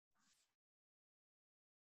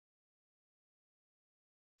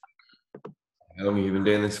How long have you been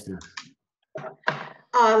doing this for?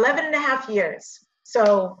 11 and a half years.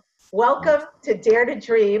 So welcome to Dare to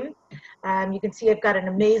Dream. You can see I've got an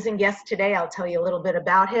amazing guest today. I'll tell you a little bit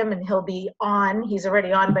about him, and he'll be on. He's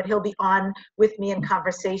already on, but he'll be on with me in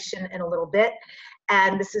conversation in a little bit.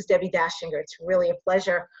 And this is Debbi Dachinger. It's really a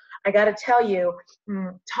pleasure. I got to tell you,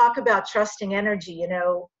 talk about trusting energy. You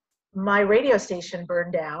know, my radio station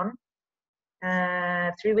burned down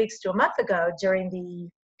 3 weeks to a month ago during the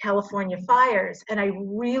California fires, and I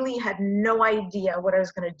really had no idea what I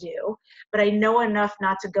was going to do, but I know enough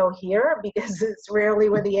not to go here because it's rarely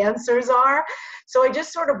where the answers are. So I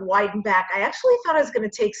just sort of widened back. I actually thought I was going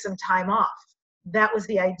to take some time off. That was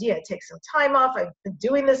the idea, take some time off. I've been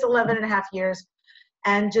doing this 11 and a half years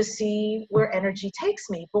and just see where energy takes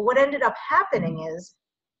me. But what ended up happening is,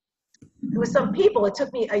 with some people, it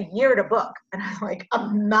took me a year to book, and I was like,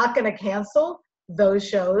 I'm not going to cancel those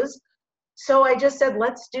shows. So I just said,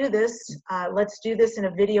 let's do this. Let's do this in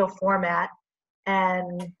a video format,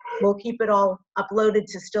 and we'll keep it all uploaded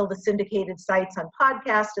to still the syndicated sites on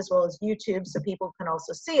podcast as well as YouTube, so people can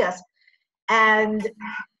also see us. And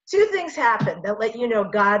two things happened that let you know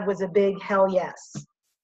God was a big hell yes.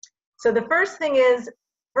 So the first thing is,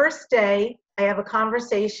 first day, I have a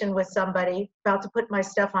conversation with somebody about to put my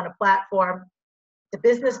stuff on a platform, the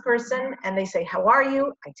business person, and they say, how are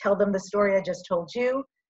you? I tell them the story I just told you.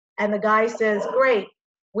 And the guy says, great,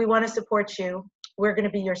 we want to support you. We're going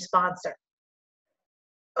to be your sponsor.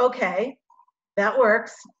 Okay, that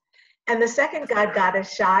works. And the second God got a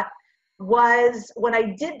shot was when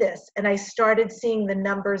I did this and I started seeing the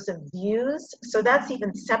numbers of views. So that's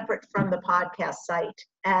even separate from the podcast site.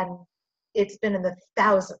 And it's been in the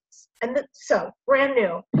thousands. And so brand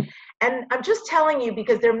new. And I'm just telling you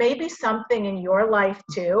because there may be something in your life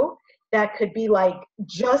too that could be like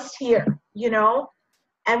just here, you know?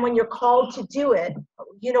 And when you're called to do it,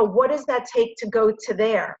 you know, what does that take to go to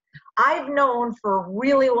there? I've known for a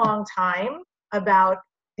really long time about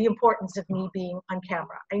the importance of me being on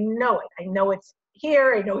camera. I know it. I know it's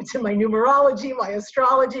here. I know it's in my numerology, my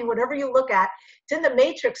astrology, whatever you look at. It's in the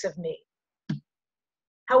matrix of me.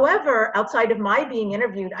 However, outside of my being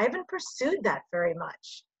interviewed, I haven't pursued that very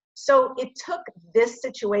much. So it took this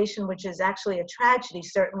situation, which is actually a tragedy,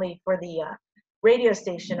 certainly for the radio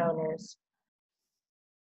station owners,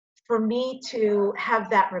 for me to have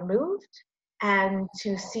that removed and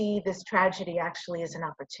to see this tragedy actually as an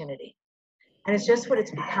opportunity. And it's just what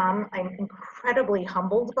it's become. I'm incredibly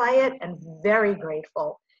humbled by it and very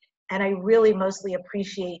grateful. And I really mostly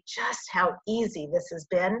appreciate just how easy this has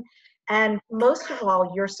been. And most of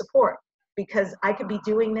all, your support, because I could be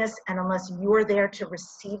doing this, and unless you're there to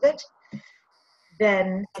receive it,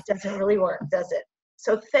 then it doesn't really work, does it?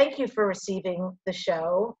 So thank you for receiving the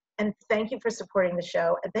show. And thank you for supporting the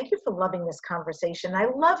show. And thank you for loving this conversation. I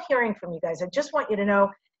love hearing from you guys. I just want you to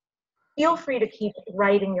know, feel free to keep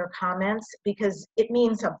writing your comments because it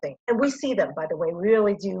means something. And we see them, by the way. We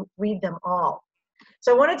really do read them all.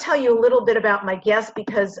 So I want to tell you a little bit about my guest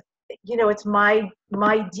because, you know, it's my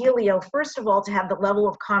dealio, first of all, to have the level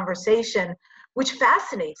of conversation which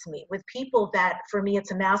fascinates me with people that, for me,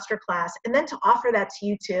 it's a masterclass, and then to offer that to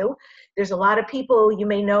you too. There's a lot of people you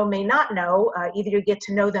may know, may not know. Either you get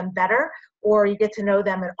to know them better or you get to know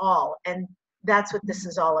them at all, and that's what this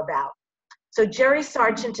is all about. So Jerry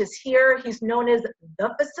Sargeant is here. He's known as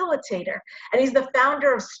the facilitator, and he's the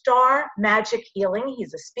founder of Star Magic Healing.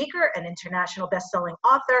 He's a speaker, an international best-selling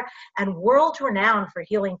author, and world-renowned for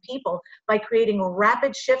healing people by creating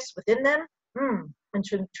rapid shifts within them and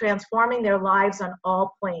transforming their lives on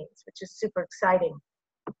all planes, which is super exciting.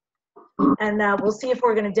 And we'll see if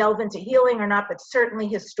we're going to delve into healing or not, but certainly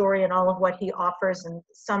his story and all of what he offers and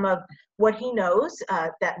some of what he knows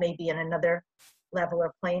that may be in another level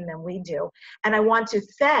or plane than we do. And I want to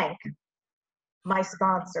thank my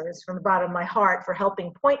sponsors from the bottom of my heart for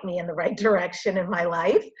helping point me in the right direction in my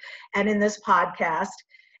life and in this podcast.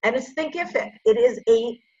 And it's Thinkific. It is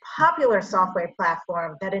a popular software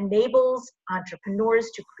platform that enables entrepreneurs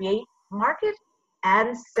to create, market,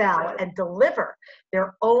 and sell and deliver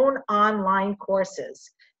their own online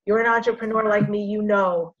courses. You're an entrepreneur like me, you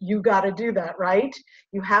know you got to do that, right?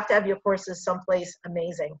 You have to have your courses someplace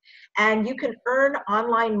amazing. And you can earn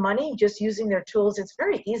online money just using their tools. It's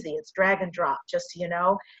very easy. It's drag and drop, just so you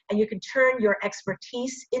know. And you can turn your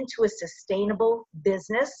expertise into a sustainable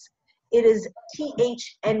business. It is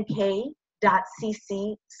thnk.cc/Deb.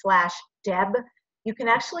 You can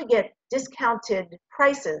actually get discounted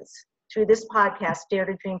prices through this podcast, Dare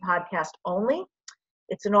to Dream podcast only.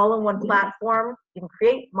 It's an all-in-one platform. You can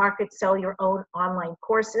create, market, sell your own online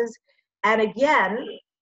courses. And again,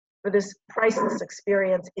 for this priceless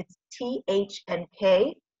experience, it's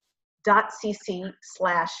thnk.cc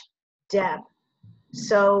thinkific.cc/Deb.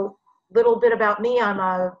 So, little bit about me, I'm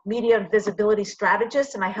a media and visibility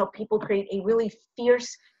strategist, and I help people create a really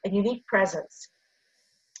fierce and unique presence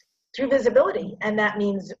through visibility. And that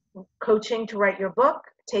means coaching to write your book,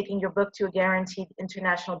 taking your book to a guaranteed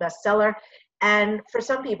international bestseller, and for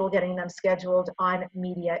some people, getting them scheduled on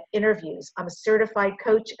media interviews. I'm a certified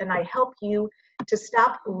coach, and I help you to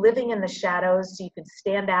stop living in the shadows so you can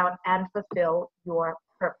stand out and fulfill your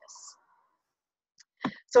purpose.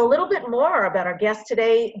 So a little bit more about our guest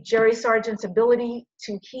today. Jerry Sargeant's ability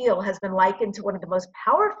to heal has been likened to one of the most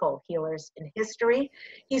powerful healers in history.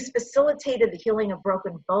 He's facilitated the healing of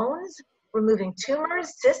broken bones, removing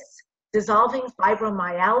tumors, cysts, dissolving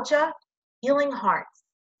fibromyalgia, healing hearts,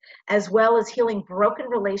 as well as healing broken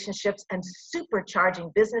relationships and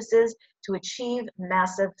supercharging businesses to achieve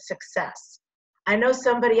massive success. I know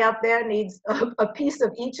somebody out there needs a piece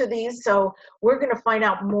of each of these, so we're going to find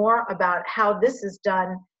out more about how this is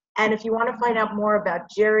done. And if you want to find out more about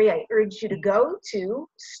Jerry, I urge you to go to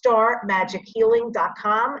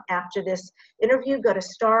starmagichealing.com. After this interview, go to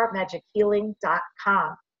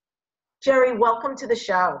starmagichealing.com. Jerry, welcome to the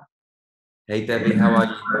show. Hey, Debbie, how are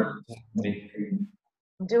you?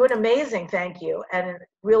 I'm doing amazing, thank you, and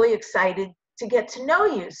really excited to get to know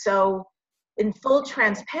you. So in full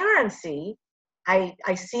transparency, I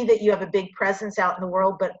see that you have a big presence out in the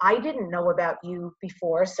world, but I didn't know about you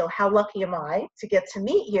before, so how lucky am I to get to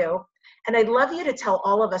meet you? And I'd love you to tell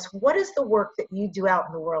all of us, what is the work that you do out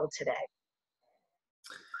in the world today?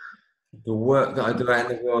 The work that I do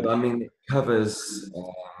out in the world, I mean, it covers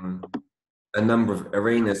a number of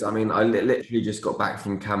arenas. I mean, I literally just got back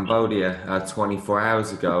from Cambodia 24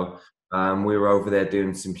 hours ago. We were over there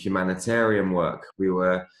doing some humanitarian work. We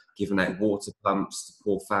were giving out water pumps to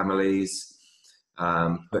poor families,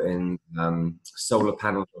 putting solar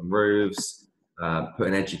panels on roofs,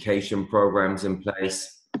 putting education programs in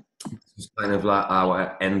place. It's kind of like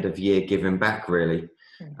our end of year giving back, really,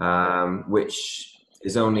 which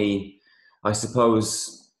is only, I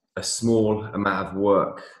suppose, a small amount of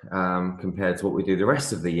work compared to what we do the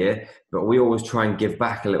rest of the year. But we always try and give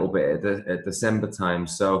back a little bit at December time.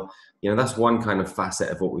 So, you know, that's one kind of facet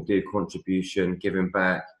of what we do, contribution, giving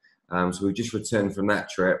back. So we just returned from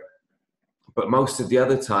that trip. But most of the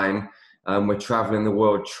other time, we're traveling the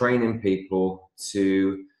world training people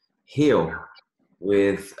to heal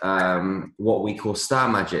with what we call star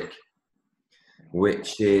magic,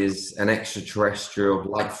 which is an extraterrestrial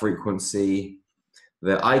light frequency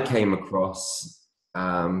that I came across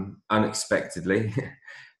unexpectedly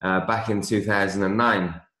back in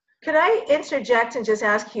 2009. Can I interject and just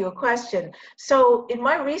ask you a question? So in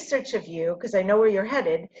my research of you, because I know where you're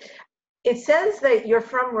headed, it says that you're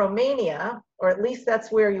from Romania, or at least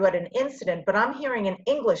that's where you had an incident, but I'm hearing an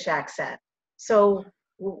English accent. So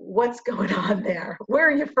what's going on there? Where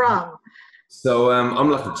are you from? So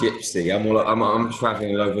I'm like a gypsy. I'm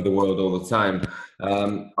traveling all over the world all the time.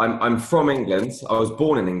 I'm from England. I was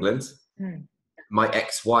born in England. My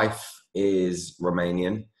ex-wife is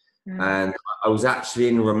Romanian, and I was actually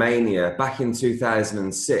in Romania back in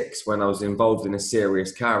 2006 when I was involved in a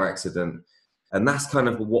serious car accident. And that's kind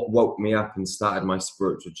of what woke me up and started my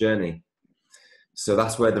spiritual journey. So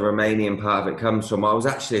that's where the Romanian part of it comes from. I was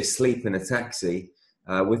actually asleep in a taxi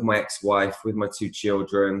with my ex-wife, with my two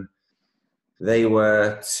children. They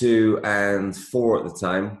were 2 and 4 at the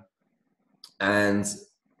time. And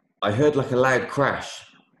I heard like a loud crash.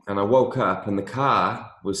 And I woke up and the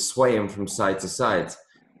car was swaying from side to side.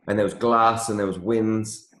 And there was glass and there was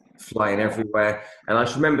winds flying everywhere. And I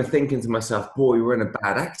just remember thinking to myself, boy, we're in a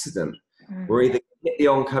bad accident. We're either going to hit the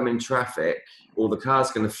oncoming traffic or the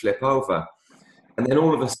car's going to flip over. And then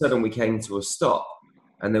all of a sudden we came to a stop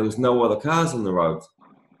and there was no other cars on the road.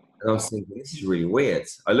 And I was thinking, this is really weird.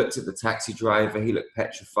 I looked at the taxi driver. He looked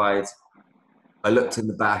petrified. I looked in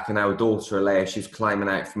the back and our daughter, Alea, she was climbing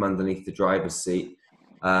out from underneath the driver's seat.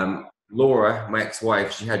 Laura, my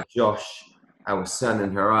ex-wife, she had Josh, our son,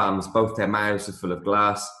 in her arms. Both their mouths were full of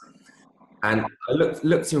glass. And I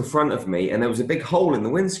looked in front of me and there was a big hole in the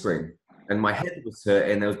windscreen. And my head was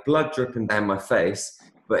hurting. There was blood dripping down my face,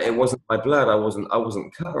 but it wasn't my blood. I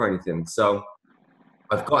wasn't cut or anything. So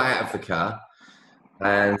I've got out of the car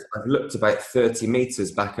and I've looked about 30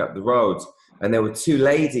 meters back up the road, and there were 2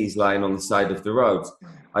 ladies lying on the side of the road.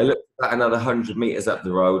 I looked at another 100 meters up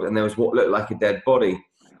the road, and there was what looked like a dead body.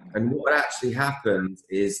 And what had actually happened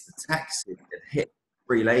is the taxi had hit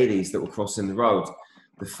 3 ladies that were crossing the road.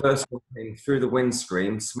 The first one came through the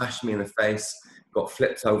windscreen, smashed me in the face, got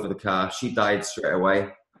flipped over the car. She died straight away.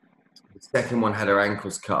 The second one had her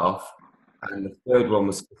ankles cut off. And the third one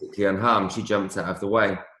was physically unharmed. She jumped out of the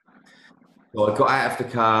way. So I got out of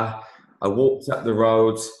the car. I walked up the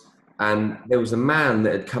road, and there was a man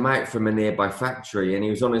that had come out from a nearby factory, and he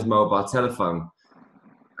was on his mobile telephone.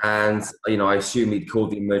 And, you know, I assumed he'd called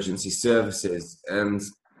the emergency services. And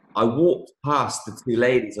I walked past the two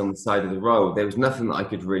ladies on the side of the road. There was nothing that I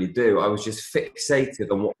could really do. I was just fixated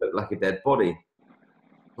on what looked like a dead body.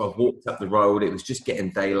 So I walked up the road. It was just getting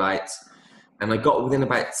daylight. And I got within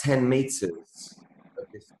about 10 meters of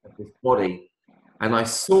this body. And I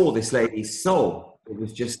saw this lady's soul. It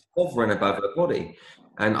was just hovering above her body.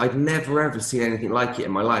 And I'd never, ever seen anything like it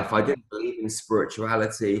in my life. I didn't believe in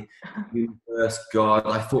spirituality, universe, God.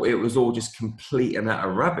 I thought it was all just complete and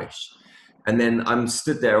utter rubbish. And then I'm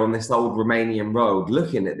stood there on this old Romanian road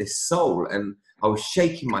looking at this soul, and I was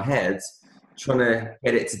shaking my head, trying to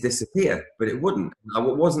get it to disappear, but it wouldn't. I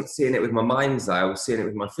wasn't seeing it with my mind's eye, I was seeing it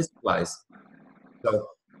with my physical eyes. So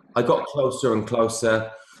I got closer and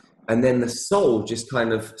closer, and then the soul just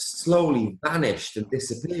kind of slowly vanished and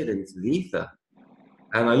disappeared into the ether.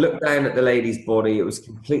 And I looked down at the lady's body. It was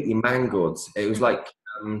completely mangled. It was like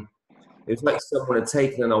someone had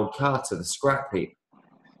taken an old car to the scrap heap.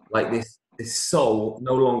 Like this soul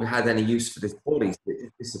no longer had any use for this body.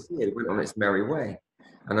 It disappeared. It went on its merry way.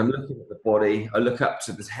 And I'm looking at the body. I look up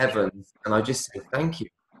to the heavens, and I just say thank you.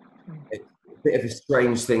 It's a bit of a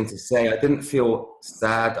strange thing to say. I didn't feel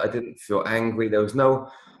sad. I didn't feel angry. There was no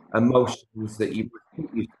emotions that you would think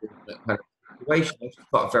you feel in that kind of situation. I just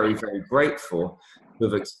felt very, very grateful to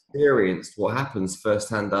have experienced what happens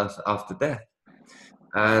firsthand after death.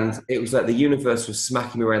 And it was like the universe was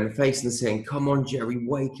smacking me around the face and saying, come on, Jerry,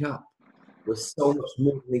 wake up. We're so much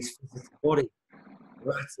more than these physical bodies.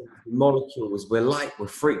 We're atoms, we're molecules, we're light, we're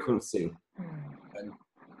frequency. And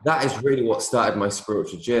that is really what started my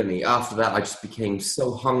spiritual journey. After that, I just became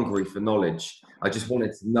so hungry for knowledge. I just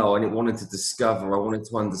wanted to know, I wanted to discover, I wanted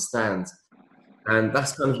to understand. And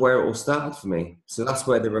that's kind of where it all started for me. So that's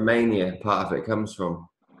where the Romania part of it comes from.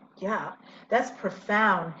 Yeah, that's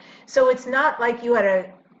profound. So it's not like you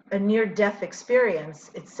had a near-death experience.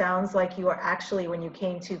 It sounds like you were actually, when you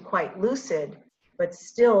came to, quite lucid, but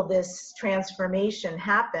still this transformation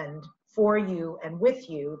happened for you and with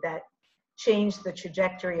you that changed the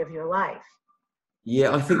trajectory of your life.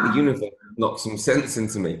 Yeah, I think the universe knocked some sense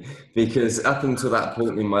into me, because up until that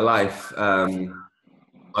point in my life,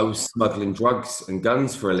 I was smuggling drugs and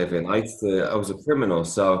guns for a living. I was a criminal,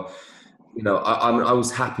 so you know, I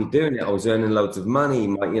was happy doing it. I was earning loads of money.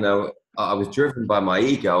 I was driven by my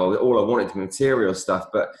ego. All I wanted was material stuff.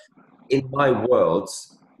 But in my world,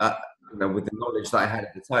 with the knowledge that I had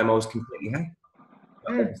at the time, I was completely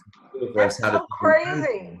happy. That's so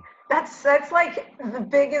crazy. That's like the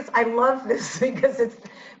biggest. I love this because it's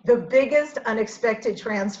the biggest unexpected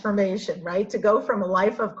transformation, right? To go from a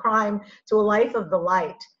life of crime to a life of the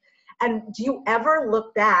light. And do you ever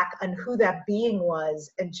look back on who that being was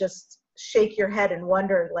and just shake your head and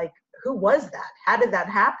wonder, like, who was that? How did that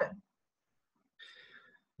happen?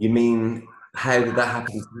 You mean, how did that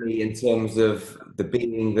happen to me in terms of the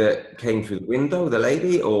being that came through the window, the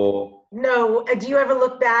lady, or? No, do you ever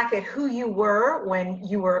look back at who you were when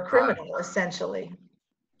you were a criminal, essentially?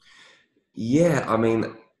 Yeah, I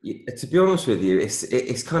mean, to be honest with you,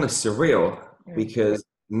 it's kind of surreal, because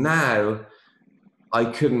now I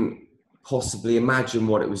couldn't possibly imagine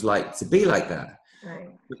what it was like to be like that. Right.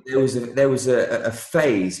 But there was a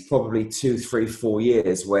phase, probably 2, 3, 4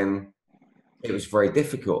 years, when it was very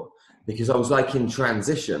difficult, because I was like in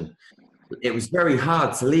transition. It was very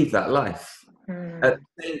hard to leave that life. At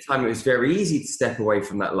the same time, it was very easy to step away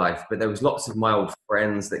from that life, but there was lots of my old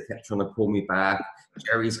friends that kept trying to pull me back.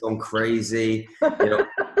 Jerry's gone crazy.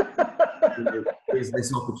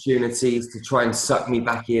 Business opportunities to try and suck me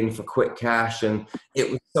back in for quick cash, and it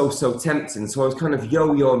was so tempting. So I was kind of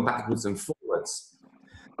yo-yoing backwards and forwards.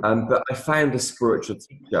 But I found a spiritual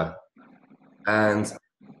teacher, and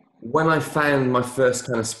when I found my first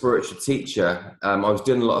kind of spiritual teacher, I was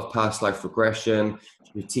doing a lot of past life regression.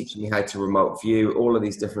 She was teaching me how to remote view, all of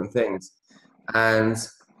these different things. And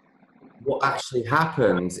what actually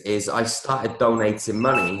happened is I started donating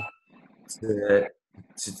money to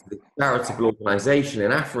the charitable organization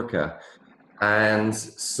in Africa. And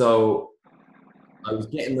so I was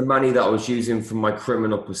getting the money that I was using from my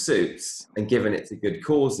criminal pursuits and giving it to good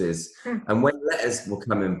causes. And when letters were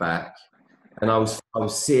coming back, and I was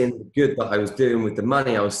seeing the good that I was doing with the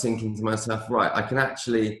money, I was thinking to myself, right, I can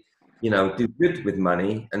actually, do good with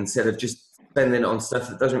money instead of just spending it on stuff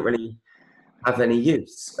that doesn't really have any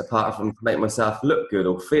use apart from to make myself look good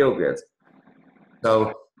or feel good.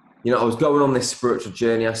 So, I was going on this spiritual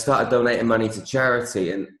journey. I started donating money to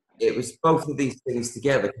charity, and it was both of these things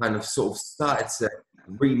together kind of sort of started to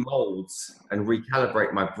remold and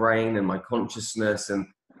recalibrate my brain and my consciousness. And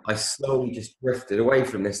I slowly just drifted away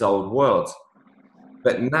from this old world.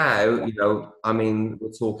 But now, you know, I mean,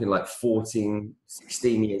 we're talking like 14,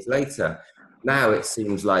 16 years later. Now it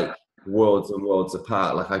seems like worlds and worlds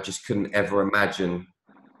apart. Like I just couldn't ever imagine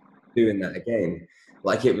doing that again.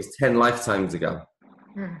 Like it was 10 lifetimes ago.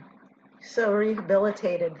 So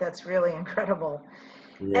rehabilitated. That's really incredible.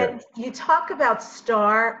 Yeah. And you talk about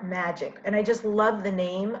star magic, and I just love the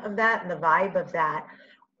name of that and the vibe of that.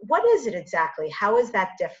 What is it exactly? How is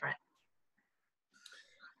that different?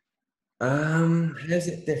 How's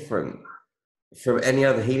it different from any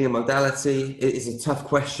other healing modality? It is a tough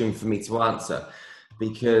question for me to answer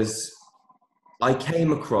because I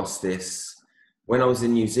came across this when I was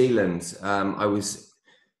in New Zealand.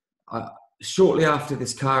 Shortly after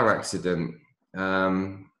this car accident,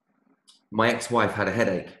 my ex-wife had a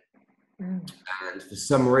headache. And for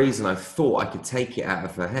some reason, I thought I could take it out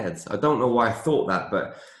of her head. I don't know why I thought that,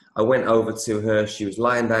 but I went over to her. She was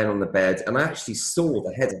lying down on the bed, and I actually saw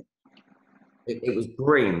the headache. It was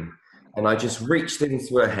green, and I just reached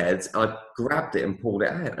into her head, and I grabbed it and pulled it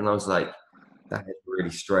out, and I was like, that is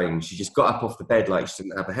really strange. She just got up off the bed like she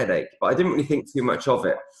didn't have a headache, but I didn't really think too much of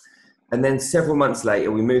it. And then several months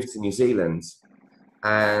later, we moved to New Zealand,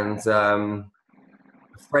 and a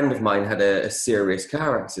friend of mine had a serious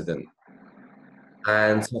car accident.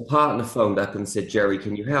 And my partner phoned up and said, Jerry,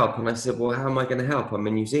 can you help? And I said, well, how am I going to help? I'm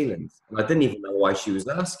in New Zealand. And I didn't even know why she was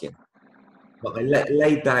asking. But I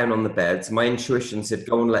laid down on the bed. My intuition said,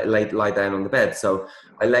 go and lie down on the bed. So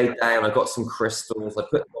I laid down, I got some crystals, I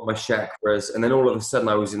put them on my chakras, and then all of a sudden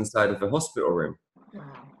I was inside of a hospital room. Wow.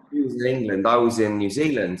 He was in England, I was in New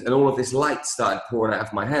Zealand, and all of this light started pouring out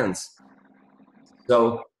of my hands.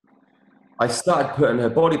 So I started putting her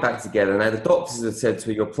body back together. Now, the doctors had said to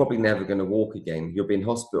her, you're probably never going to walk again. You'll be in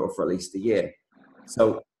hospital for at least a year.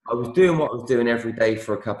 So I was doing what I was doing every day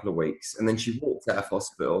for a couple of weeks. And then she walked out of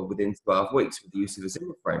hospital within 12 weeks with the use of a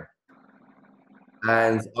Zimmer frame.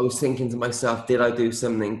 And I was thinking to myself, did I do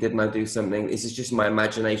something? Didn't I do something? This is just my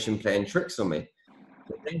imagination playing tricks on me.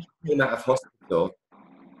 But then she came out of hospital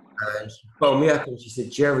and she phoned me up and she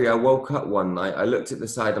said, Jerry, I woke up one night. I looked at the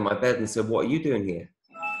side of my bed and said, what are you doing here?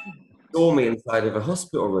 Saw me inside of a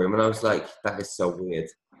hospital room, and I was like, that is so weird.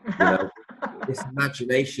 You know, this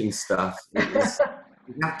imagination stuff is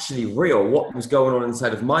actually real. What was going on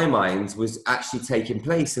inside of my mind was actually taking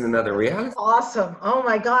place in another reality. Awesome. Oh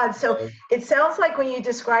my God. So it sounds like when you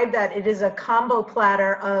describe that, it is a combo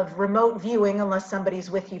platter of remote viewing, unless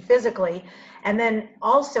somebody's with you physically. And then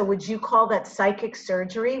also, would you call that psychic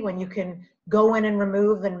surgery when you can go in and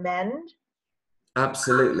remove and mend?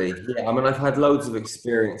 Absolutely. Yeah. I mean, I've had loads of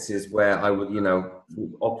experiences where I would, you know,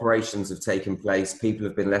 operations have taken place. People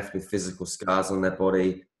have been left with physical scars on their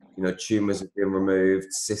body. You know, tumors have been removed,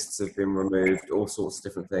 cysts have been removed, all sorts of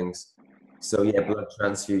different things. So yeah, blood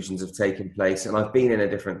transfusions have taken place. And I've been in a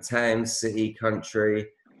different town, city, country.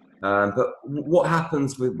 But what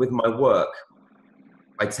happens with my work,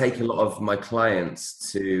 I take a lot of my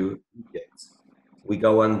clients to Egypt. We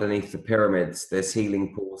go underneath the pyramids. There's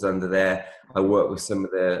healing pools under there. I work with some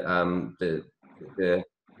of the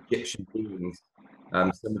Egyptian beings,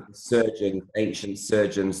 some of the surgeons, ancient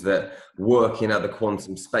surgeons that work in other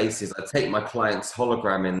quantum spaces. I take my client's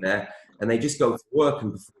hologram in there, and they just go to work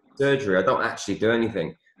and perform surgery. I don't actually do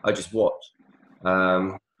anything. I just watch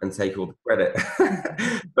and take all the credit.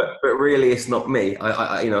 but really, it's not me.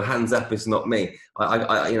 I you know, hands up, it's not me.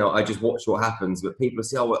 You know, I just watch what happens. But people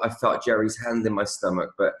say, oh, I felt Jerry's hand in my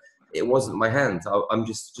stomach, but it wasn't my hand. I'm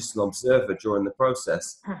just an observer during the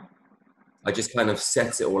process. I just kind of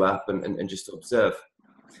set it all up and just observe.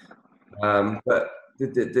 But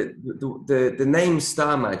the name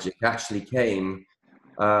Star Magic actually came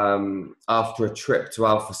after a trip to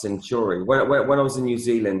Alpha Centauri. When I was in New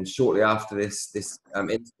Zealand, shortly after this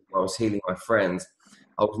incident where I was healing my friend,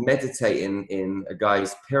 I was meditating in a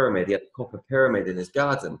guy's pyramid. He had a copper pyramid in his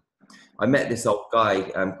garden. I met this old guy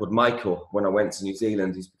called Michael when I went to New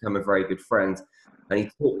Zealand. He's become a very good friend. And he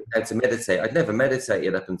taught me how to meditate. I'd never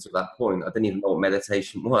meditated up until that point. I didn't even know what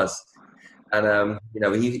meditation was. And, you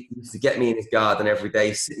know, he used to get me in his garden every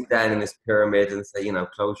day, sitting down in this pyramid and say, you know,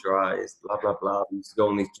 close your eyes, blah, blah, blah. We used to go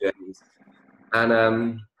on these journeys.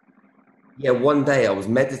 And, yeah, one day I was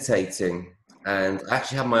meditating and I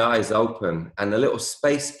actually had my eyes open and a little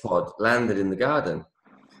space pod landed in the garden.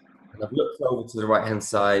 And I've looked over to the right-hand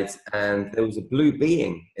side and there was a blue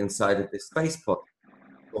being inside of this space pod.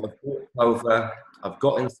 So I've walked over, I've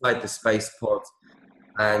got inside the space pod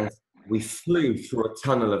and we flew through a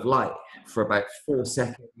tunnel of light for about 4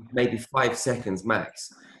 seconds, maybe 5 seconds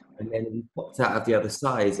max. And then we popped out of the other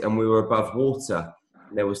side and we were above water.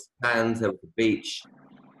 And there was sand, there was a beach.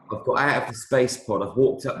 I've got out of the space pod, I've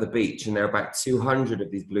walked up the beach, and there are about 200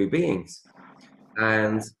 of these blue beings.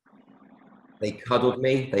 And they cuddled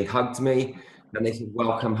me, they hugged me, and they said,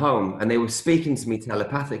 welcome home. And they were speaking to me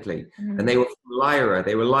telepathically. And they were from Lyra.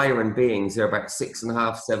 They were Lyran beings. They're about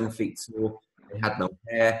 6.5, 7 feet tall. They had no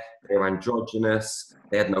hair. They were androgynous.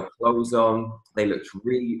 They had no clothes on. They looked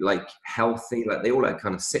really like healthy. Like they all had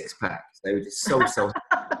kind of six packs. They were just so.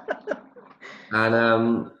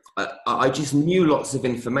 And I just knew lots of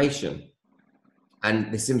information.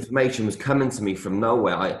 And this information was coming to me from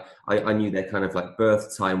nowhere. I knew their kind of like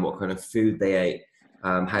birth time, what kind of food they ate,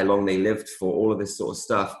 how long they lived for, all of this sort of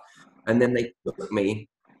stuff. And then they took me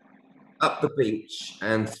up the beach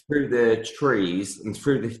and through the trees and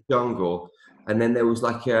through this jungle. And then there was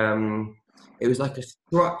like, it was like a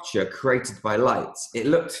structure created by lights. It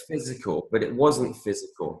looked physical, but it wasn't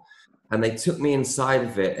physical. And they took me inside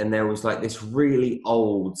of it, and there was like this really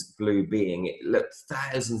old blue being. It looked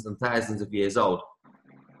thousands and thousands of years old.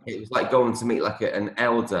 It was like going to meet like an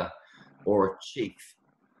elder or a chief.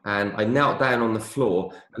 And I knelt down on the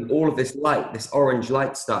floor, and all of this light, this orange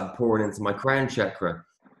light, started pouring into my crown chakra.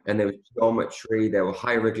 And there was geometry, there were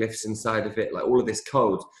hieroglyphs inside of it, like all of this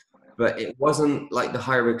code. But it wasn't like the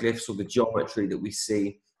hieroglyphs or the geometry that we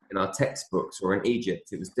see in our textbooks or in Egypt.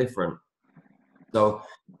 It was different. So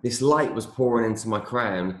this light was pouring into my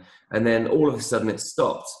crown, and then all of a sudden it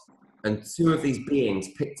stopped. And two of these beings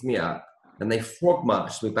picked me up, and they frog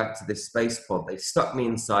marched me back to this space pod. They stuck me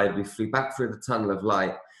inside. We flew back through the tunnel of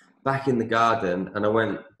light, back in the garden, and I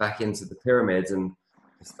went back into the pyramids, and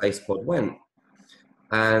the space pod went.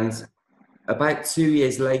 And about 2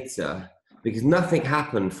 years later, because nothing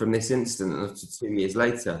happened from this incident until 2 years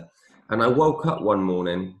later, and I woke up one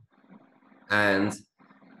morning, and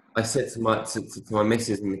I said to my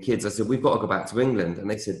missus and the kids, I said, we've got to go back to England.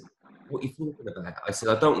 And they said, what are you talking about? I said,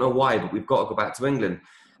 I don't know why, but we've got to go back to England.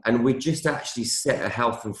 And we just actually set a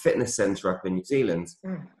health and fitness centre up in New Zealand.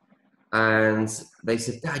 And they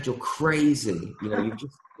said, Dad, you're crazy. You know, you've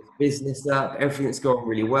just business up, everything's going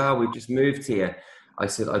really well. We've just moved here. I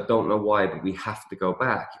said, I don't know why, but we have to go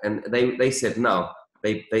back. And they said no.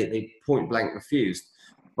 They point blank refused.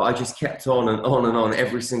 But I just kept on and on and on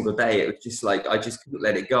every single day. It was just like, I just couldn't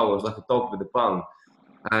let it go. I was like a dog with a bone.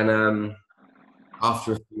 And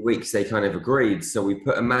after a few weeks, they kind of agreed. So we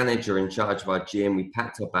put a manager in charge of our gym. We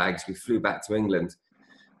packed our bags. We flew back to England.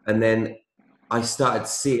 And then I started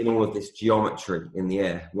seeing all of this geometry in the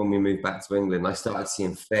air when we moved back to England. I started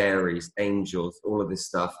seeing fairies, angels, all of this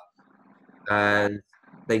stuff. And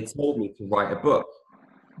they told me to write a book.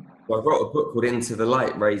 So I wrote a book called Into the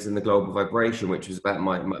Light, Raising the Global Vibration, which was about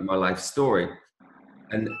my life story.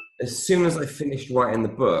 And as soon as I finished writing the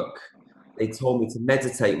book, they told me to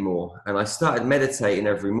meditate more. And I started meditating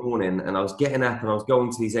every morning, and I was getting up and I was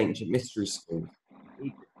going to these ancient mystery schools.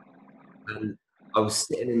 And I was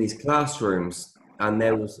sitting in these classrooms, and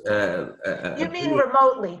there was You mean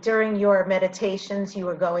remotely during your meditations, you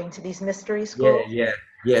were going to these mystery schools?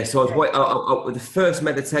 Yeah. So I was the first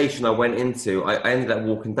meditation I went into, I ended up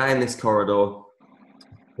walking down this corridor,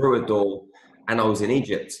 through a door, and I was in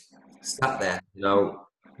Egypt, sat there, you know,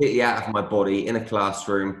 completely out of my body in a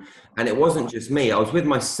classroom. And it wasn't just me. I was with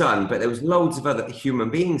my son, but there was loads of other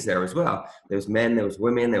human beings there as well. There was men, there was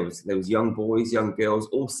women, there was young boys, young girls,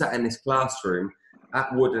 all sat in this classroom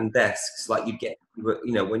at wooden desks, like you get,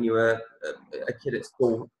 you know, when you were a kid at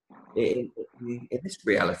school in this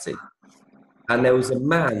reality. And there was a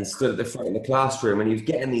man stood at the front of the classroom, and he was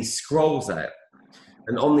getting these scrolls out.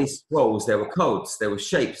 And on these scrolls, there were codes, there were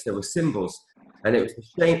shapes, there were symbols. And it was the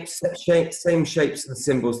same shapes and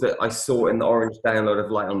symbols that I saw in the orange download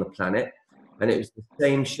of light on the planet. And it was the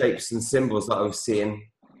same shapes and symbols that I was seeing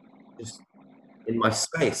just in my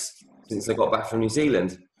space since I got back from New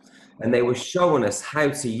Zealand. And they were showing us how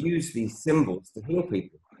to use these symbols to heal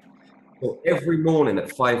people. So every morning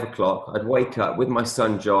at 5 o'clock, I'd wake up with my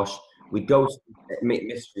son, Josh. We'd go to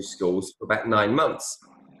mystery schools for about 9 months,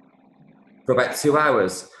 for about 2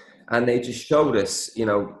 hours. And they just showed us, you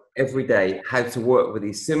know, every day how to work with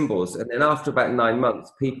these symbols. And then after about 9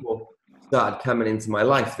 months, people started coming into my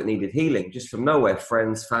life that needed healing just from nowhere,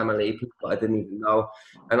 friends, family, people I didn't even know.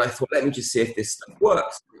 And I thought, let me just see if this stuff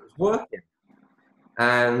works. It was working.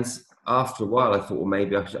 And after a while, I thought, well,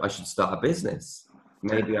 maybe I should start a business.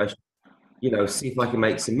 Maybe I should, you know, see if I can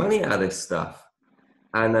make some money out of this stuff.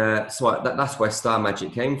 And that's where Star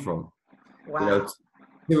Magic came from. Wow. You know,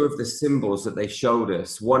 two of the symbols that they showed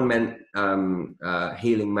us, one meant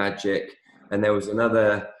healing magic, and there was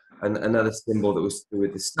another symbol that was to do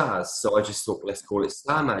with the stars. So I just thought, let's call it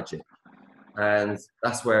Star Magic. And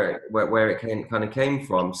that's where it came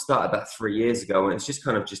from. Started that 3 years ago, and it's just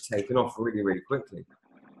kind of taken off really, really quickly.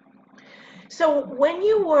 So when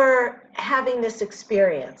you were having this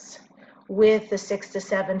experience with the 6 to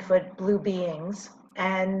 7 foot blue beings,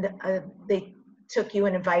 and they took you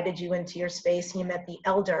and invited you into your space, and you met the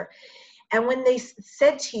elder, and when they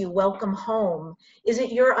said to you, welcome home, is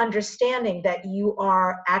it your understanding that you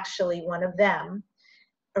are actually one of them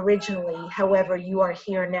originally, however, you are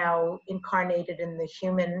here now incarnated in the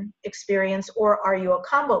human experience, or are you a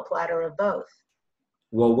combo platter of both?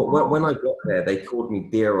 Well, when I got there, they called me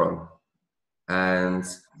Biron, and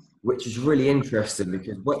which is really interesting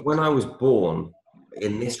because when I was born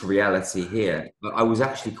in this reality here, I was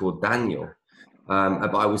actually called Daniel,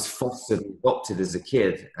 but I was fostered and adopted as a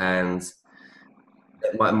kid, and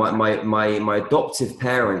my adoptive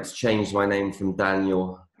parents changed my name from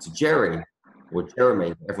Daniel to Jerry, or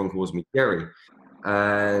Jeremy. Everyone calls me Jerry,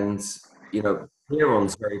 and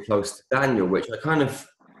Biron's very close to Daniel, which I kind of,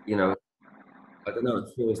 I don't know,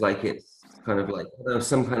 it feels like it's kind of like, I don't know,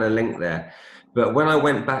 some kind of link there. But when I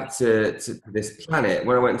went back to this planet,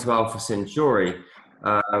 when I went to Alpha Centauri,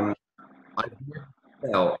 I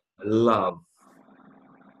felt love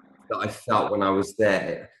that I felt when I was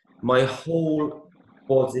there. My whole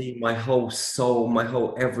body, my whole soul, my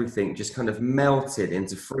whole everything just kind of melted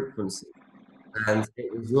into frequency. And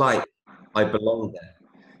it was like I belonged there.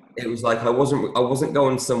 It was like I wasn't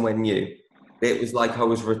going somewhere new. It was like I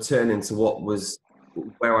was returning to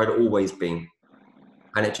where I'd always been.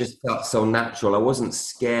 And it just felt so natural. I wasn't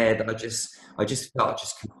scared. I just felt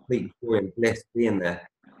just complete joy and bliss being there.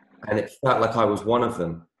 And it felt like I was one of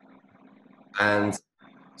them. And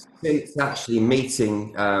since actually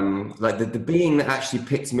meeting, like the being that actually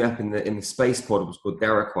picked me up in the space pod was called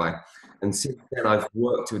Derequai. And since then I've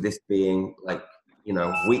worked with this being like,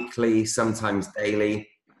 weekly, sometimes daily.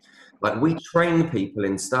 Like we train people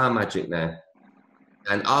in star magic now.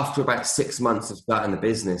 And after about 6 months of starting the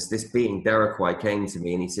business, this being Derequai came to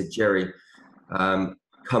me and he said, Jerry,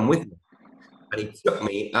 come with me. And he took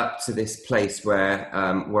me up to this place where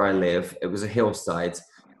I live. It was a hillside.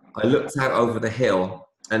 I looked out over the hill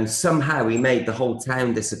and somehow he made the whole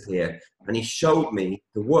town disappear. And he showed me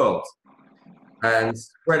the world. And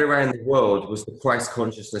spread around the world was the Christ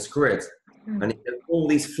consciousness grid. And he had all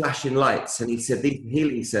these flashing lights. And he said, these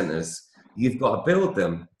healing centers, you've got to build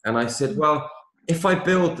them. And I said, well, if I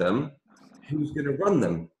build them, who's going to run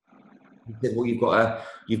them? He said, well,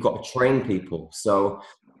 you've got to train people. So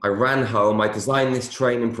I ran home, I designed this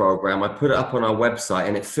training program, I put it up on our website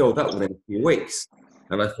and it filled up within a few weeks.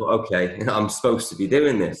 And I thought, okay, I'm supposed to be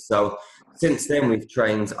doing this. So since then we've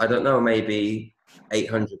trained, I don't know, maybe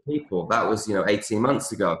 800 people. That was, 18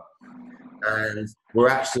 months ago. And we're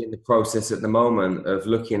actually in the process at the moment of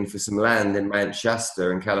looking for some land in Mount Shasta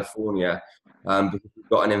in California, because we've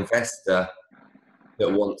got an investor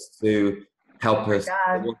that wants to help us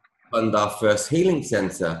fund our first healing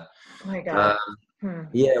center. Oh my God.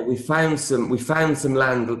 Yeah, we found some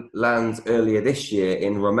land earlier this year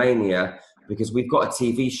in Romania, because we've got a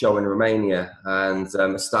TV show in Romania and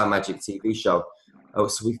a Star Magic TV show.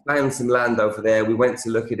 So we found some land over there. We went to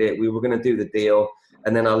look at it. We were going to do the deal.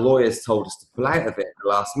 And then our lawyers told us to pull out of it at the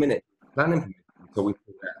last minute, planning, so we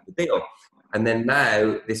pulled out of the deal. And then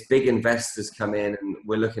now this big investor's come in and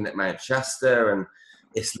we're looking at Mount Shasta and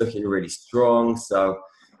it's looking really strong. So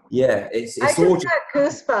yeah, it's I all just got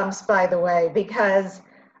goosebumps, by the way, because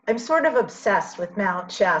I'm sort of obsessed with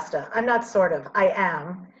Mount Shasta. I'm not sort of, I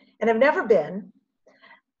am. And I've never been.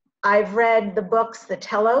 I've read the books, the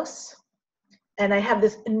Telos, and I have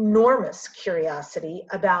this enormous curiosity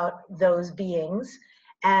about those beings.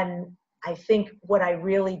 And I think what I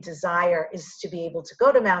really desire is to be able to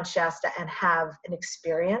go to Mount Shasta and have an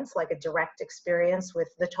experience, like a direct experience with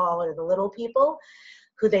the tall or the little people,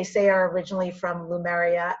 who they say are originally from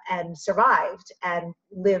Lemuria and survived and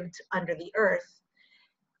lived under the earth.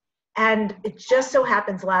 And it just so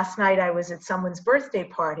happens last night I was at someone's birthday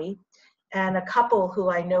party, and a couple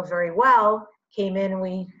who I know very well came in.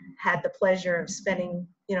 We had the pleasure of spending,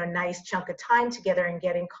 a nice chunk of time together and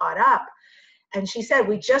getting caught up. And she said,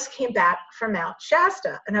 we just came back from Mount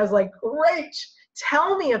Shasta. And I was like, great,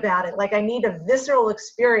 tell me about it. Like I need a visceral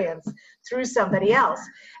experience through somebody else.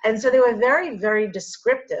 And so they were very, very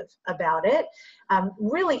descriptive about it.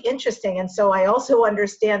 Really interesting. And so I also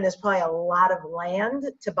understand there's probably a lot of land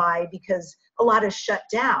to buy because a lot is shut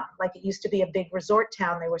down. Like it used to be a big resort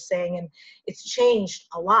town, they were saying, and it's changed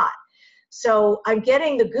a lot. So I'm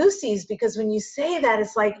getting the goosies because when you say that,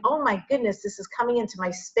 it's like, oh my goodness, this is coming into my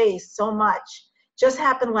space so much. Just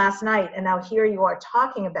happened last night, and now here you are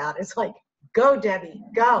talking about it. It's like, go, Debbie,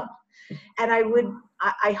 go. And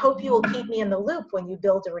I hope you will keep me in the loop when you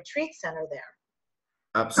build a retreat center there.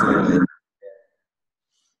 Absolutely.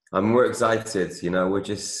 We're excited, you know,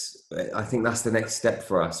 I think that's the next step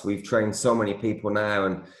for us. We've trained so many people now,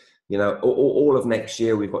 and, you know, all of next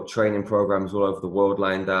year, we've got training programs all over the world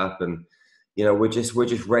lined up, and, you know, we're just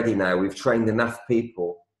ready now. We've trained enough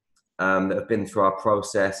people that have been through our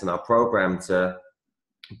process and our program to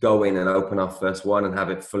go in and open our first one and have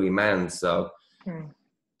it fully manned. So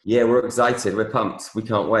yeah, we're excited. We're pumped. We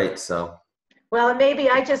can't wait. So. Well, maybe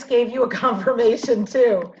I just gave you a confirmation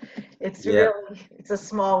too. It's Yeah. really, it's a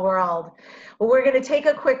small world. Well, we're going to take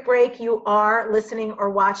a quick break. You are listening or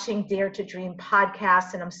watching Dare to Dream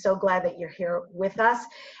podcast, and I'm so glad that you're here with us.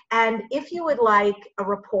 And if you would like a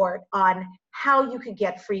report on how you could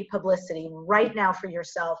get free publicity right now for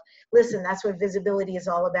yourself, listen, that's what visibility is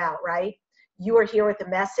all about, right? You are here with a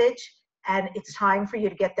message, and it's time for you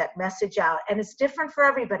to get that message out. And it's different for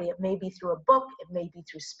everybody. It may be through a book, it may be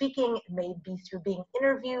through speaking, it may be through being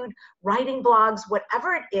interviewed, writing blogs,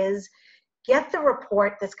 whatever it is. Get the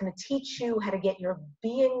report that's going to teach you how to get your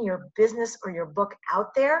business, or your book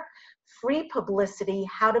out there. Free publicity,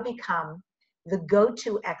 how to become the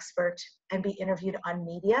go-to expert and be interviewed on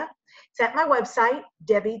media. It's at my website,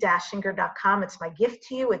 DebbiDachinger.com. It's my gift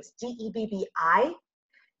to you. It's DebbiDachinger.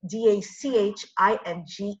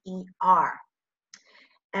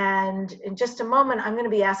 And in just a moment, I'm going to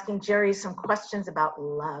be asking Jerry some questions about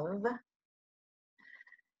love.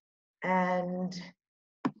 And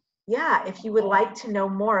yeah, if you would like to know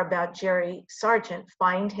more about Jerry Sargeant,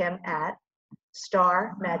 find him at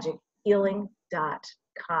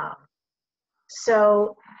starmagichealing.com.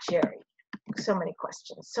 So, Jerry, so many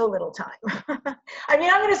questions, so little time. I mean,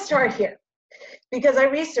 I'm going to start here because I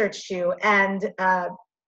researched you, and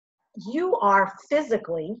you are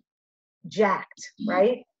physically jacked,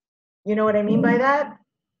 right? You know what I mean by that?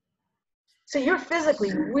 So you're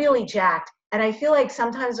physically really jacked. And I feel like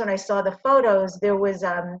sometimes when I saw the photos, there was,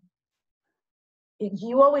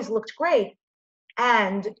 you always looked great,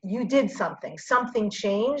 and you did something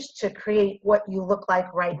changed to create what you look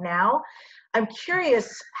like right now. I'm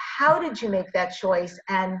curious, how did you make that choice,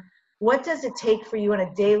 and what does it take for you on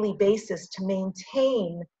a daily basis to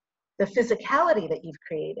maintain the physicality that you've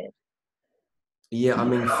created? Yeah, I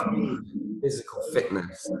mean, for me, physical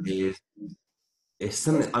fitness is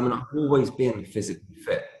something. I mean, I've always been physically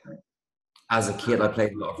fit. As a kid, I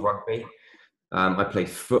played a lot of rugby. I played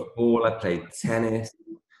football. I played tennis.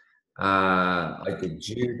 I did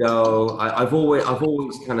judo. I've always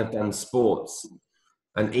kind of done sports.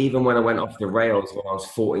 And even when I went off the rails when I was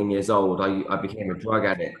 14 years old, I became a drug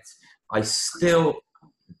addict. I still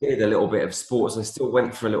did a little bit of sports. I still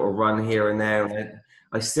went for a little run here and there. And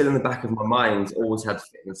I still, in the back of my mind, always had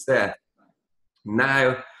fitness there.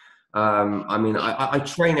 Now, I mean, I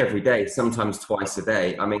train every day, sometimes twice a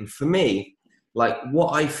day. I mean, for me, like,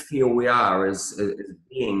 what I feel we are as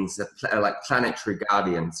beings, like planetary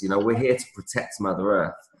guardians, you know, we're here to protect Mother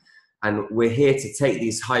Earth. And we're here to take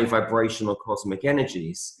these high vibrational cosmic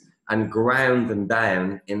energies and ground them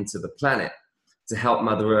down into the planet to help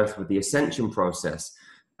Mother Earth with the ascension process.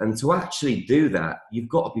 And to actually do that, you've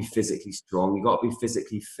got to be physically strong. You've got to be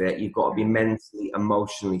physically fit. You've got to be mentally,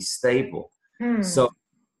 emotionally stable. So,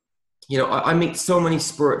 you know, I meet so many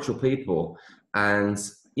spiritual people, and,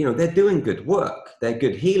 you know, they're doing good work. They're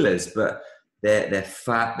good healers, but they're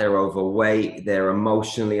fat, they're overweight, they're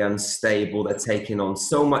emotionally unstable, they're taking on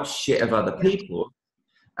so much shit of other people,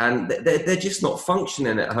 and they're just not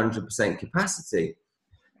functioning at 100% capacity.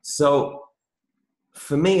 So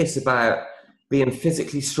for me, it's about being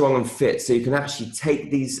physically strong and fit, so you can actually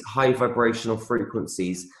take these high vibrational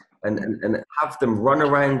frequencies and have them run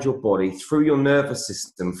around your body through your nervous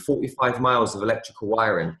system, 45 miles of electrical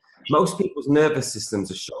wiring. Most people's nervous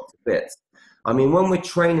systems are shot to bits. I mean, when we're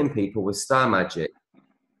training people with Star Magic,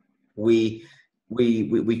 we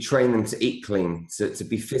train them to eat clean, to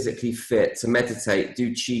be physically fit, to meditate,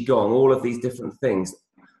 do Qigong, all of these different things,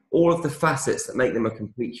 all of the facets that make them a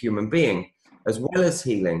complete human being, as well as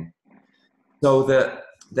healing, so that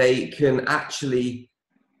they can actually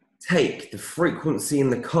take the frequency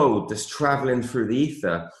and the code that's traveling through the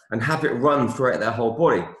ether and have it run throughout their whole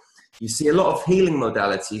body. You see, a lot of healing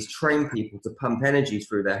modalities train people to pump energy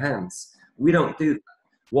through their hands. We don't do that.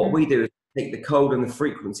 What we do is take the code and the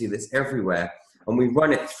frequency that's everywhere, and we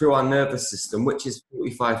run it through our nervous system, which is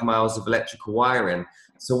 45 miles of electrical wiring.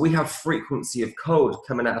 So we have frequency of code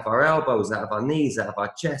coming out of our elbows, out of our knees, out of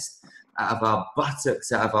our chest, out of our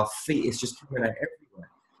buttocks, out of our feet. It's just coming out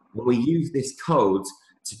everywhere. When we use this code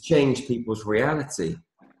to change people's reality.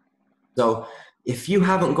 So if you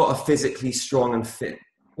haven't got a physically strong and fit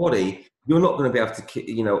body, you're not going to be able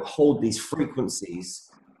to, you know, hold these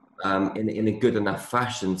frequencies in a good enough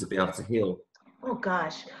fashion to be able to heal. Oh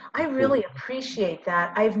gosh, I really appreciate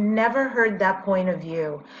that. I've never heard that point of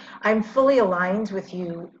view. I'm fully aligned with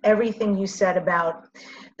you. Everything you said about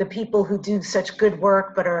the people who do such good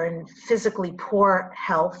work but are in physically poor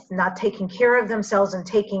health, not taking care of themselves and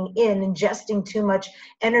ingesting too much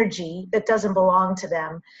energy that doesn't belong to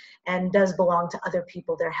them and does belong to other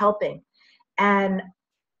people they're helping. And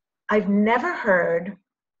I've never heard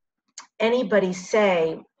anybody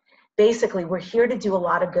say, basically, we're here to do a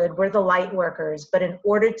lot of good. We're the light workers. But in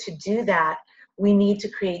order to do that, we need to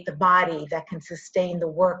create the body that can sustain the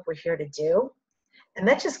work we're here to do. And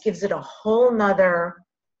that just gives it a whole nother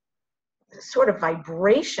sort of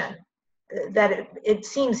vibration that it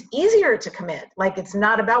seems easier to commit. Like it's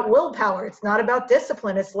not about willpower. It's not about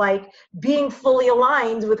discipline. It's like being fully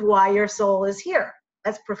aligned with why your soul is here.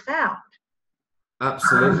 That's profound.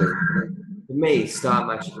 Absolutely. For me, Star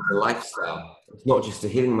Magic is a lifestyle. It's not just a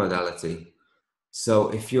healing modality. So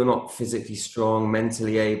if you're not physically strong,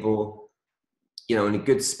 mentally able, in a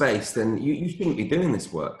good space, then you shouldn't be doing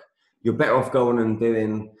this work. You're better off going and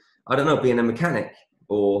doing, I don't know, being a mechanic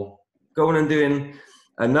or going and doing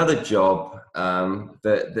another job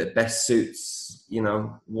that best suits,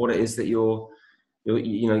 what it is that you're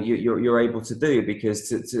able to do. Because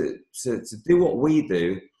to do what we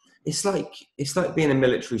do, it's like being a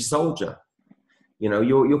military soldier.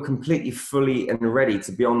 You're completely fully and ready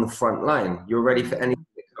to be on the front line. You're ready for anything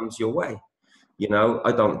that comes your way.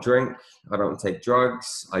 I don't drink, I don't take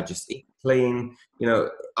drugs, I just eat clean.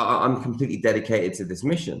 I'm completely dedicated to this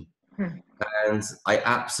mission. And I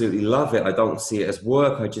absolutely love it. I don't see it as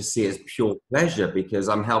work. I just see it as pure pleasure because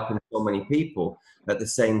I'm helping so many people at the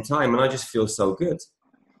same time. And I just feel so good.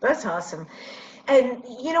 That's awesome. And,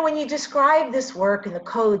 when you describe this work and the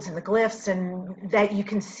codes and the glyphs and that you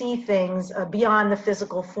can see things beyond the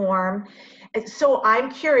physical form. So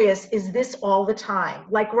I'm curious, is this all the time?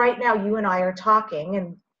 Like right now, you and I are talking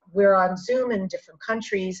and we're on Zoom in different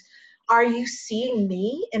countries. Are you seeing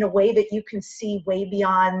me in a way that you can see way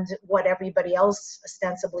beyond what everybody else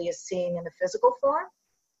ostensibly is seeing in the physical form?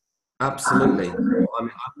 Absolutely.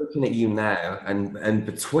 I'm looking at you now, and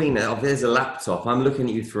between it, there's a laptop. I'm looking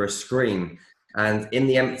at you through a screen, and in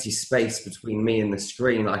the empty space between me and the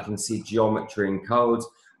screen, I can see geometry and code.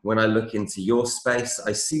 When I look into your space,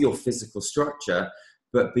 I see your physical structure,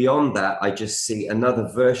 but beyond that, I just see another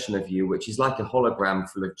version of you, which is like a hologram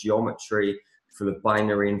full of geometry, full of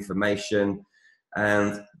binary information,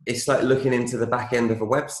 and it's like looking into the back end of a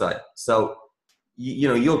website. So,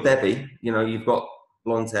 you're Debbie. You've got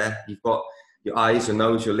blonde hair, you've got your eyes, your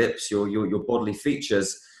nose, your lips, your bodily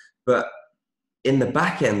features, but in the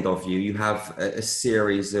back end of you, you have a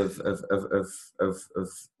series of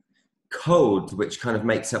code which kind of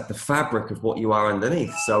makes up the fabric of what you are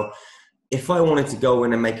underneath. So if I wanted to go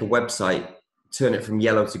in and make a website, turn it from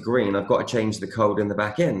yellow to green, I've got to change the code in the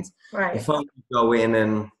back end. Right. If I go in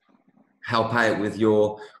and help out with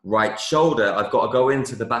your right shoulder, I've got to go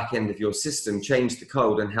into the back end of your system, change the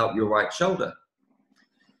code and help your right shoulder.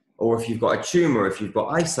 Or if you've got a tumor, if you've got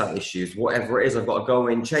eyesight issues, whatever it is, I've got to go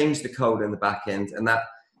in, change the code in the back end, and that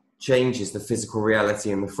changes the physical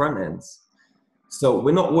reality in the front ends. So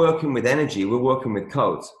we're not working with energy, we're working with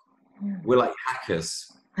code. We're like hackers.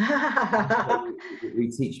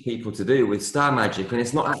 We teach people to do with Star Magic, and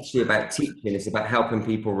it's not actually about teaching, it's about helping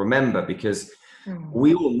people remember, because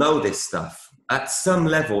we all know this stuff. At some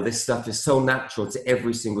level, this stuff is so natural to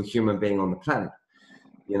every single human being on the planet.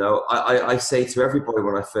 I say to everybody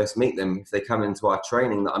when I first meet them, if they come into our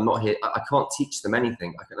training, that I'm not here, I can't teach them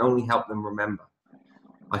anything. I can only help them remember.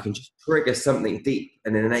 I can just trigger something deep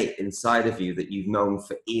and innate inside of you that you've known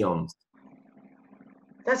for eons.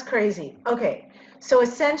 That's crazy. Okay, so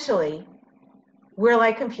essentially, we're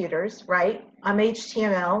like computers, right? I'm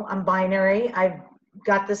HTML, I'm binary, I've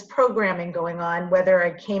got this programming going on, whether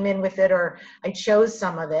I came in with it or I chose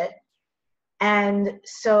some of it. And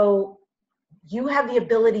so you have the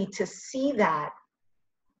ability to see that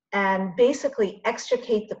and basically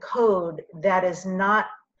extricate the code that is not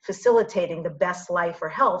facilitating the best life or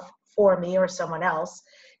health for me or someone else,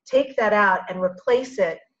 take that out and replace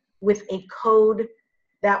it with a code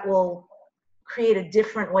that will create a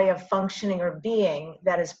different way of functioning or being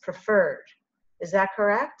that is preferred. Is that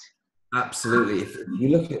correct? Absolutely. If you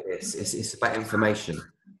look at this, it's about information.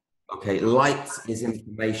 Okay, light is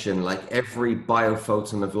information. Like every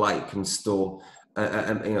biophoton of light can store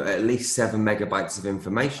at least 7 megabytes of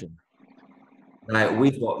information. Now,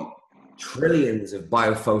 we've got trillions of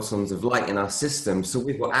biophotons of light in our system, so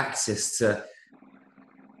we've got access to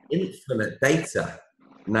infinite data.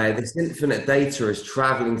 Now, this infinite data is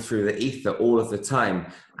traveling through the ether all of the time,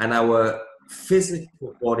 and our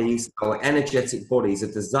physical bodies, our energetic bodies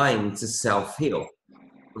are designed to self-heal.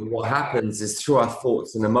 And what happens is through our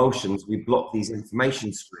thoughts and emotions, we block these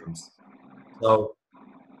information streams. So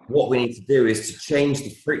what we need to do is to change the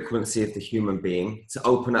frequency of the human being to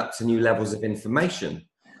open up to new levels of information.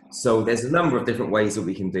 So there's a number of different ways that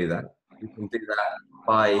we can do that. We can do that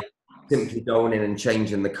by simply going in and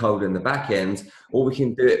changing the code in the back end, or we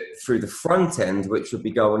can do it through the front end, which would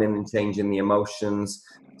be going in and changing the emotions,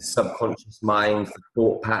 the subconscious mind, the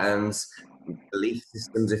thought patterns, belief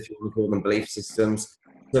systems, if you want to call them belief systems.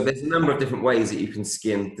 So there's a number of different ways that you can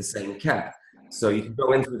skin the same cat. So you can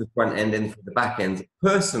go in through the front end and through the back end.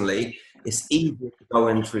 Personally, it's easier to go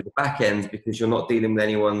in through the back end because you're not dealing with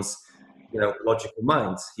anyone's, logical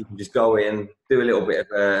mind. You can just go in, do a little bit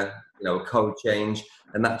of a code change,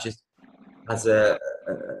 and that just has a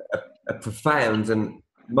profound and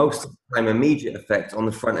most of the time immediate effect on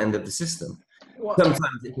the front end of the system. Wow.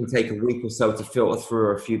 Sometimes it can take a week or so to filter through,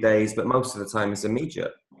 or a few days, but most of the time it's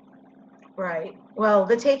immediate. Right. Well,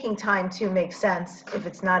 the taking time too makes sense if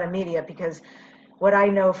it's not immediate, because what I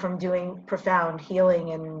know from doing profound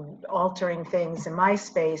healing and altering things in my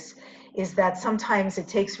space is that sometimes it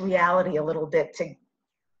takes reality a little bit to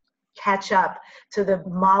catch up to the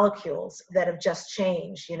molecules that have just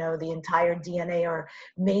changed, the entire DNA or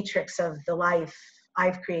matrix of the life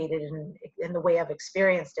I've created and the way I've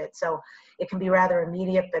experienced it. So it can be rather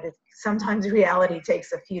immediate, but sometimes reality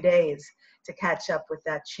takes a few days to catch up with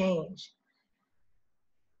that change.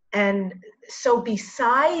 And so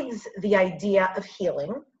besides the idea of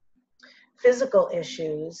healing physical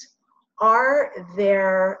issues, are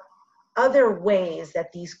there other ways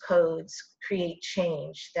that these codes create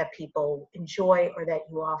change that people enjoy or that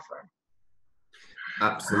you offer?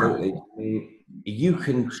 Absolutely. I mean, you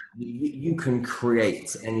can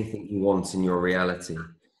create anything you want in your reality.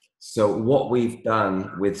 So what we've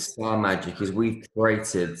done with Star Magic is we've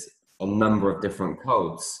created a number of different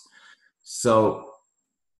codes. So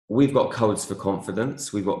we've got codes for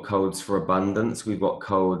confidence, we've got codes for abundance, we've got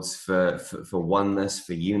codes for oneness,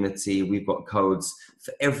 for unity, we've got codes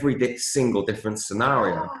for every single different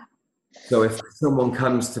scenario. So if someone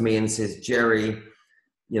comes to me and says, Jerry,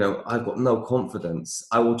 I've got no confidence,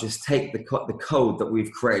 I will just take the code that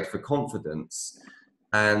we've created for confidence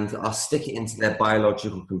and I'll stick it into their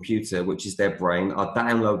biological computer, which is their brain. I'll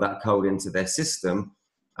download that code into their system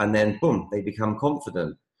and then boom, they become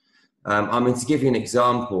confident. To give you an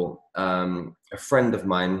example, a friend of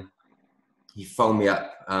mine, he phoned me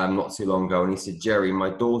up not too long ago and he said, Jerry, my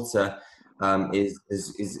daughter is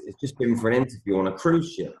just been for an interview on a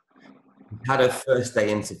cruise ship. Had her first day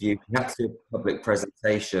interview, she had to do a public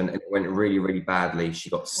presentation and it went really, really badly. She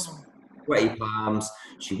got sweaty palms,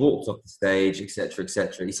 she walked off the stage, etc.,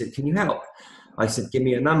 etc. He said, can you help? I said, give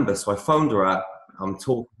me a number. So I phoned her up, I'm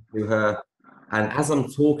talking to her, and as I'm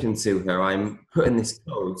talking to her, I'm putting this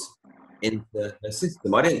code into her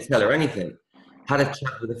system. I didn't tell her anything. Had a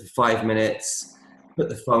chat with her for 5 minutes, put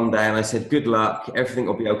the phone down, I said, good luck, everything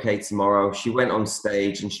will be okay tomorrow. She went on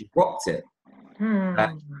stage and she rocked it.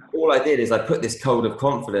 All I did is I put this code of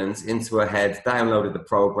confidence into her head, downloaded the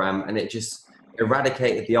program, and it just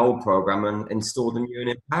eradicated the old program and installed a new and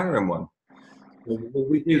empowering one.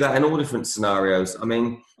 We do that in all different scenarios. I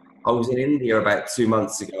mean, I was in India about 2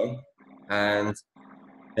 months ago, and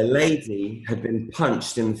a lady had been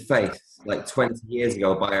punched in the face like 20 years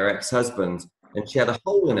ago by her ex-husband, and she had a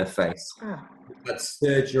hole in her face. She had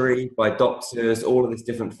surgery by doctors, all of this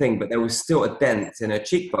different thing, but there was still a dent in her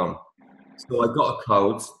cheekbone. So I got a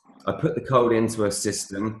code, I put the code into her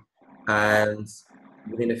system, and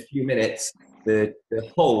within a few minutes, the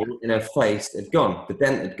hole in her face had gone, the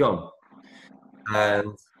dent had gone.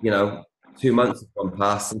 And, 2 months have gone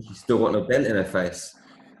past and she's still got no dent in her face.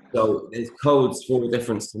 So there's codes for all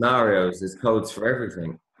different scenarios, there's codes for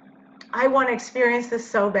everything. I want to experience this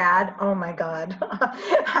so bad. Oh my God.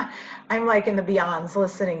 I'm like in the beyonds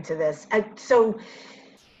listening to this. So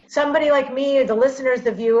somebody like me, or the listeners,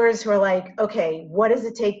 the viewers who are like, okay, what does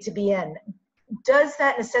it take to be in? Does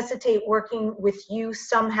that necessitate working with you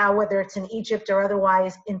somehow, whether it's in Egypt or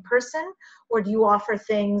otherwise in person, or do you offer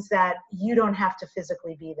things that you don't have to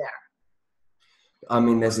physically be there? I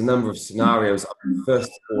mean, there's a number of scenarios.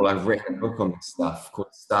 First of all, I've written a book on this stuff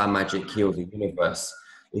called Star Magic Heal the Universe.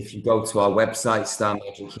 If you go to our website,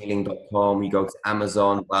 starmagichealing.com, you go to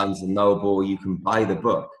Amazon, Barnes & Noble, you can buy the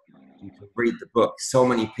book. You can read the book. So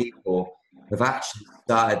many people have actually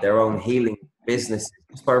started their own healing businesses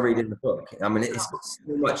just by reading the book. I mean, it's got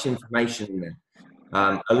so much information in there.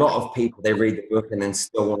 A lot of people, they read the book and then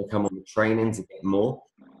still want to come on the training to get more.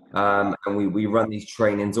 And we run these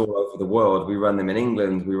trainings all over the world. We run them in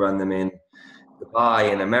England. We run them in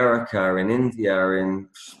Dubai, in America, in India, in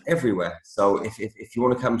everywhere. So if you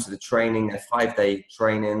want to come to the training, they're 5-day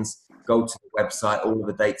trainings. Go to the website. All of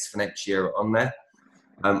the dates for next year are on there.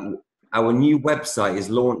 Our new website is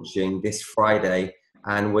launching this Friday,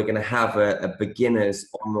 and we're going to have a beginners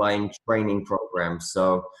online training program.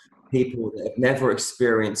 So people that have never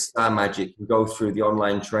experienced star magic can go through the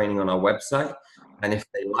online training on our website. And if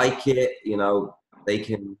they like it, they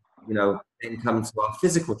can, then come to our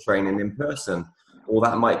physical training in person, or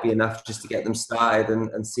that might be enough just to get them started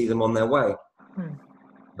and see them on their way.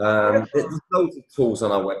 There's loads of tools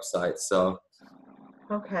on our website, so.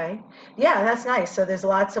 Okay. Yeah, that's nice. So there's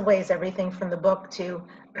lots of ways, everything from the book to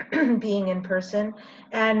being in person.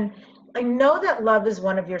 And I know that love is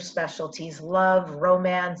one of your specialties, love,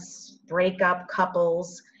 romance, breakup,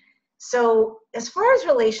 couples. So as far as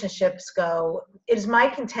relationships go, it is my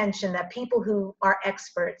contention that people who are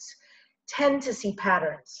experts tend to see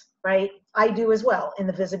patterns, right? I do as well in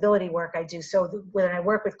the visibility work I do. So when I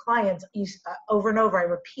work with clients, over and over, I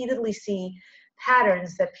repeatedly see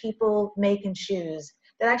patterns that people make and choose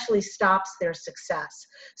that actually stops their success.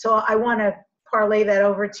 So I want to parlay that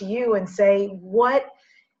over to you and say, what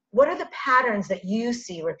are the patterns that you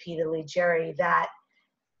see repeatedly, Jerry, that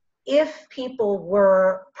if people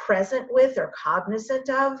were present with or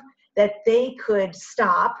cognizant of, that they could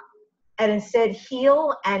stop and instead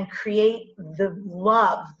heal and create the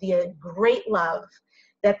love, the great love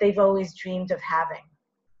that they've always dreamed of having?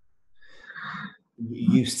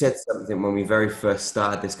 You said something when we very first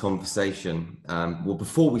started this conversation.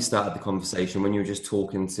 Before we started the conversation, when you were just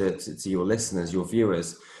talking to your listeners, your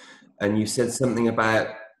viewers, and you said something about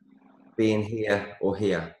being here or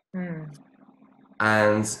here.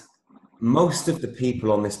 And most of the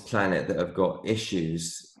people on this planet that have got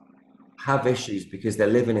issues have issues because they're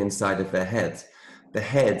living inside of their head. The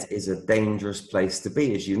head is a dangerous place to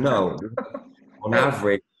be, as you know. On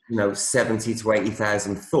average, 70 to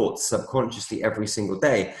 80,000 thoughts subconsciously every single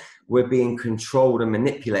day. We're being controlled and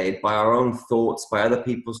manipulated by our own thoughts, by other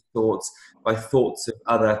people's thoughts, by thoughts of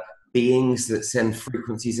other beings that send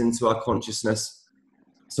frequencies into our consciousness.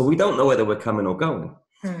 So we don't know whether we're coming or going.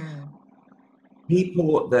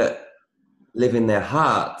 People that live in their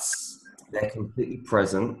hearts, they're completely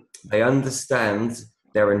present. They understand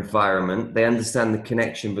their environment. They understand the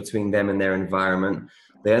connection between them and their environment.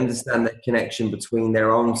 They understand the connection between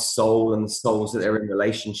their own soul and the souls that they're in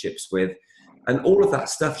relationships with. And all of that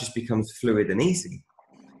stuff just becomes fluid and easy.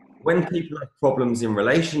 When people have problems in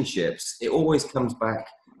relationships, it always comes back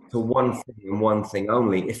to one thing and one thing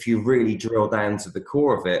only, if you really drill down to the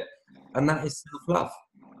core of it, and that is self-love.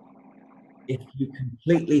 If you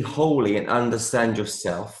completely, wholly and understand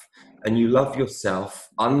yourself and you love yourself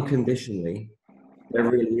unconditionally, there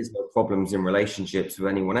really is no problems in relationships with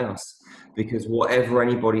anyone else, because whatever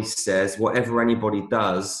anybody says, whatever anybody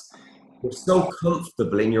does, you're so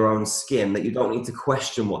comfortable in your own skin that you don't need to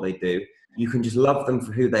question what they do. You can just love them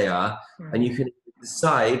for who they are, and you can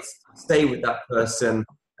decide to stay with that person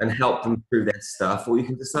and help them through their stuff, or you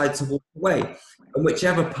can decide to walk away. And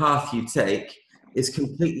whichever path you take is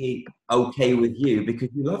completely okay with you, because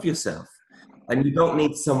you love yourself and you don't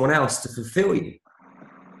need someone else to fulfill you.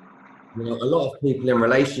 A lot of people in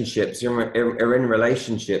relationships are in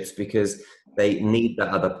relationships because they need that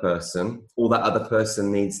other person, or that other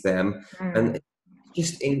person needs them, and it's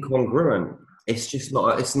just incongruent. It's just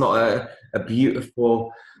not. It's not a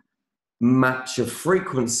beautiful match of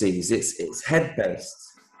frequencies. It's head based.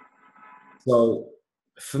 So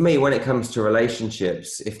for me, when it comes to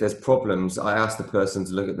relationships, if there's problems, I ask the person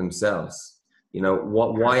to look at themselves.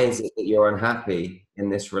 Why is it that you're unhappy in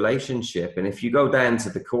this relationship? And if you go down to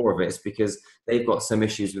the core of it, it's because they've got some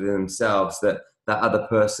issues within themselves that other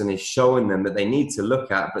person is showing them that they need to look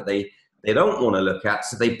at, but they don't want to look at.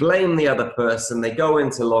 So they blame the other person. They go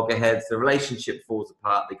into loggerheads. The relationship falls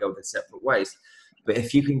apart. They go their separate ways. But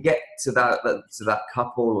if you can get to that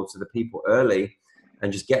couple or to the people early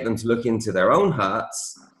and just get them to look into their own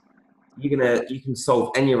hearts, you can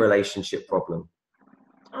solve any relationship problem.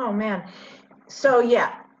 Oh man. So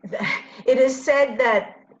yeah, it is said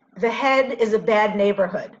that the head is a bad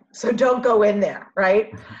neighborhood, so don't go in there,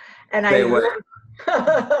 right? And I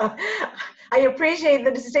appreciate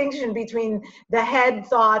the distinction between the head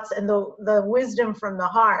thoughts and the wisdom from the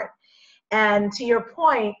heart. And to your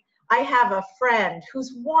point, I have a friend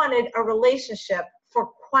who's wanted a relationship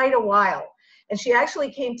for quite a while, and she actually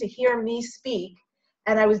came to hear me speak.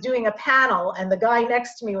 And I was doing a panel, and the guy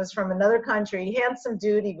next to me was from another country, handsome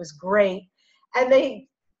dude, he was great. And they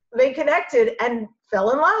connected and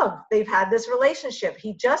fell in love. They've had this relationship.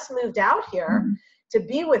 He just moved out here to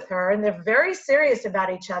be with her, and they're very serious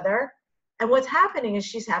about each other. And what's happening is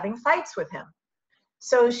she's having fights with him.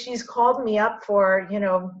 So she's called me up for, you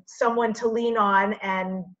know, someone to lean on,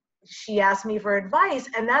 and she asked me for advice.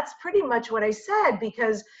 And that's pretty much what I said,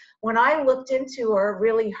 because when I looked into her,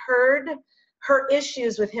 really heard her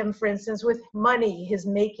issues with him, for instance, with money, his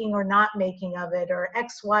making or not making of it, or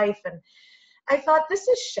ex-wife, and I thought, this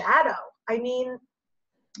is shadow. I mean,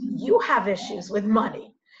 you have issues with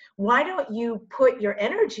money. Why don't you put your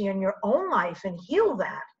energy in your own life and heal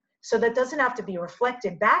that? So that doesn't have to be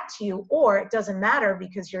reflected back to you, or it doesn't matter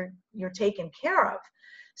because you're taken care of.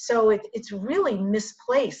 So it's really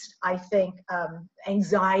misplaced, I think,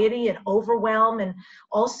 anxiety and overwhelm, and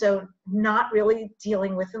also not really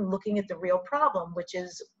dealing with and looking at the real problem, which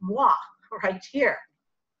is moi, right here.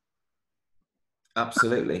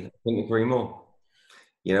 Absolutely. I couldn't agree more.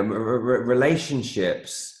 You know,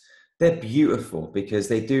 relationships, they're beautiful because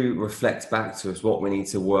they do reflect back to us what we need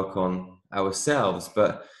to work on ourselves.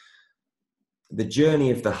 But the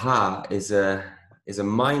journey of the heart is a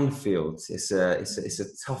minefield. It's a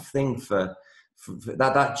tough thing for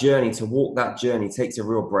that journey. To walk that journey takes a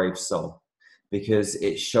real brave soul, because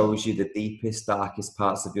it shows you the deepest, darkest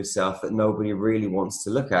parts of yourself that nobody really wants to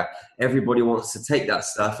look at. Everybody wants to take that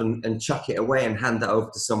stuff and chuck it away and hand it over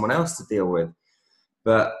to someone else to deal with.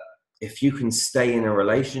 But if you can stay in a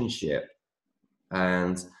relationship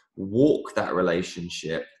and walk that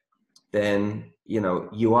relationship, then, you know,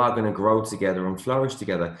 you are going to grow together and flourish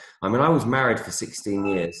together. I mean, I was married for 16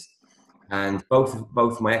 years, and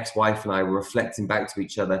both my ex-wife and I were reflecting back to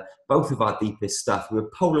each other, both of our deepest stuff. We were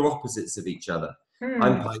polar opposites of each other.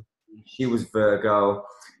 I'm Pisces, she was Virgo.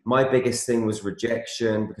 My biggest thing was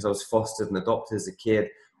rejection, because I was fostered and adopted as a kid.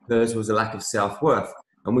 Hers was a lack of self-worth.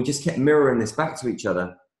 And we just kept mirroring this back to each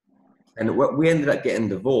other. And we ended up getting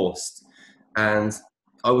divorced. And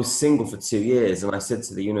I was single for 2 years. And I said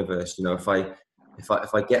to the universe, you know, if I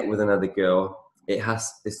get with another girl,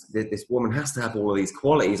 this woman has to have all of these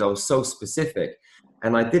qualities. I was so specific.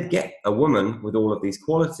 And I did get a woman with all of these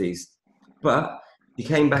qualities. But she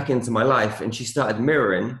came back into my life and she started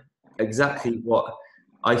mirroring exactly what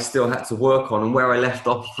I still had to work on and where I left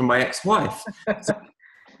off from my ex-wife. So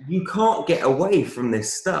you can't get away from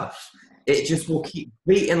this stuff. It just will keep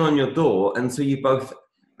beating on your door until you both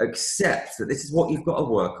accept that this is what you've got to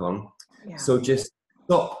work on. Yeah. So just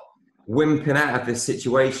stop wimping out of this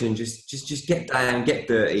situation. Just get down, get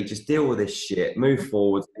dirty, just deal with this shit, move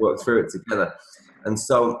forward, work through it together. And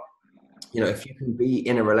so, you know, if you can be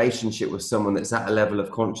in a relationship with someone that's at a level of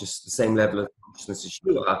the same level of consciousness as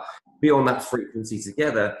you are, be on that frequency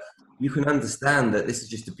together, you can understand that this is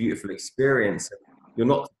just a beautiful experience. You're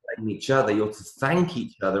not to blame each other, you're to thank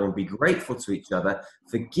each other and be grateful to each other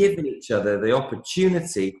for giving each other the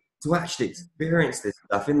opportunity to actually experience this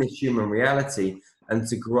stuff in this human reality and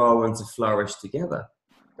to grow and to flourish together.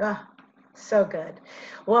 So good.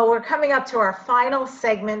 Well, we're coming up to our final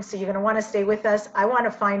segment, so you're going to want to stay with us. I want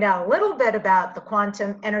to find out a little bit about the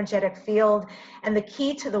quantum energetic field and the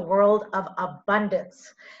key to the world of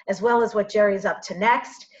abundance, as well as what Jerry's up to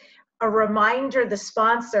next. A reminder, the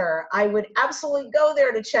sponsor, I would absolutely go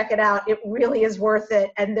there to check it out. It really is worth it,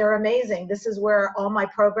 and they're amazing. This is where all my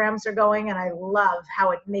programs are going, and I love how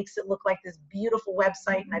it makes it look like this beautiful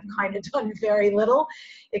website, and I've kind of done very little,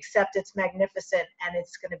 except it's magnificent, and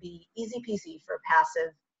it's going to be easy peasy for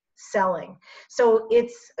passive selling. So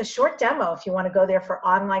it's a short demo if you want to go there for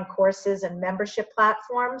online courses and membership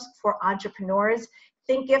platforms for entrepreneurs.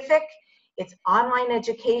 Thinkific. It's online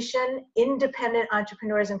education independent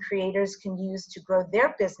entrepreneurs and creators can use to grow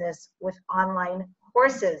their business with online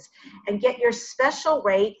courses, and get your special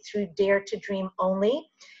rate through Dare to Dream only.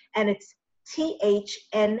 And it's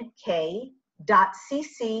thnk.cc/Deb.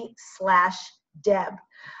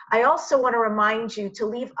 I also want to remind you to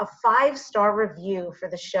leave a 5-star review for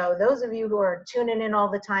the show. Those of you who are tuning in all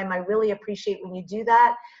the time, I really appreciate when you do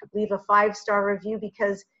that. Leave a 5-star review,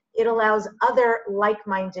 because it allows other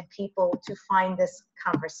like-minded people to find this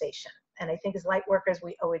conversation. And I think as light workers,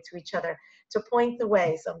 we owe it to each other to point the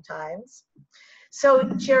way sometimes. So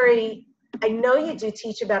Jerry, I know you do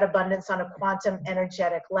teach about abundance on a quantum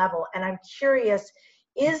energetic level, and I'm curious,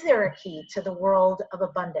 is there a key to the world of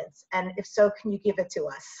abundance? And if so, can you give it to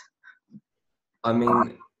us? I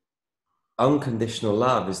mean, unconditional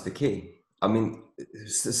love is the key. I mean,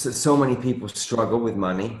 so many people struggle with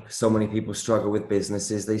money. So many people struggle with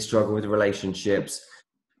businesses. They struggle with relationships.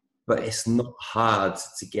 But it's not hard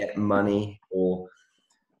to get money or,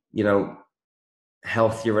 you know,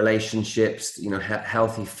 healthy relationships, you know,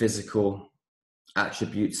 healthy physical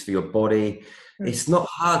attributes for your body. It's not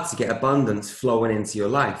hard to get abundance flowing into your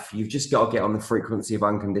life. You've just got to get on the frequency of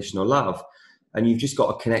unconditional love. And you've just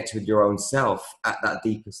got to connect with your own self at that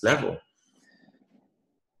deepest level.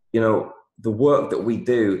 You know, the work that we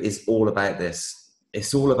do is all about this.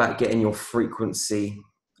 It's all about getting your frequency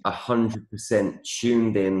 100%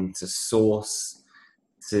 tuned in to source,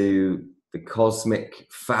 to the cosmic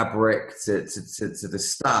fabric, to the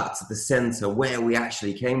start, to the center, where we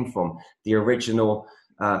actually came from, the original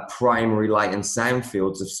primary light and sound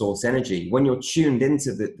fields of source energy. When you're tuned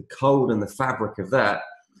into the code and the fabric of that,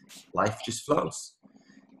 life just flows.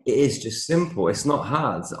 It is just simple. It's not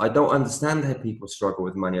hard. I don't understand how people struggle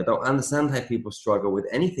with money. I don't understand how people struggle with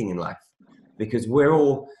anything in life, because we're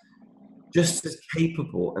all just as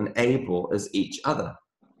capable and able as each other.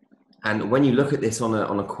 And when you look at this on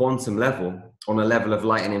a quantum level, on a level of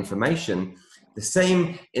light and information, the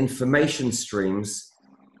same information streams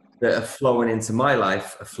that are flowing into my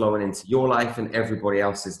life are flowing into your life and everybody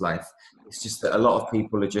else's life. It's just that a lot of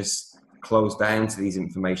people are just closed down to these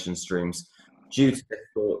information streams due to their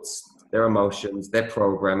thoughts, their emotions, their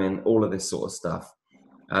programming, all of this sort of stuff.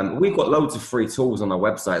 We've got loads of free tools on our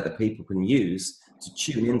website that people can use to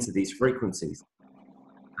tune into these frequencies,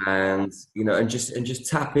 and and just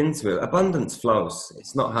tap into it. Abundance flows.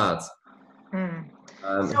 It's not hard. So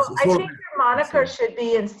I think your moniker should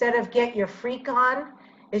be, instead of "Get Your Freak On,"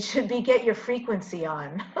 it should be "Get Your Frequency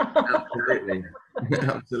On." Absolutely,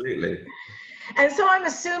 absolutely. And so I'm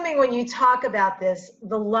assuming when you talk about this,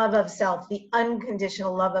 the love of self, the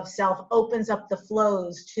unconditional love of self, opens up the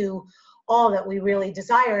flows to all that we really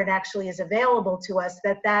desire and actually is available to us,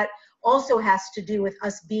 that also has to do with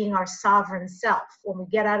us being our sovereign self. When we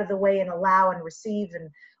get out of the way and allow and receive and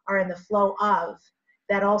are in the flow of,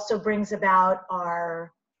 that also brings about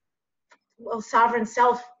our sovereign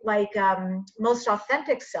self, like most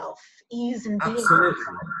authentic self, ease and being. Absolutely.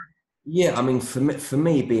 Yeah, I mean, for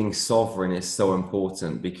me, being sovereign is so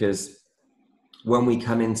important, because when we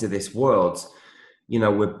come into this world,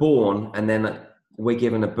 we're born and then we're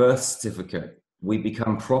given a birth certificate. We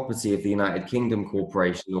become property of the United Kingdom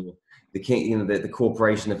Corporation, or the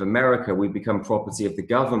Corporation of America. We become property of the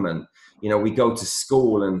government. We go to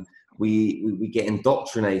school and we get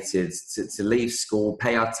indoctrinated to leave school,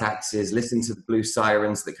 pay our taxes, listen to the blue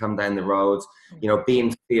sirens that come down the road, be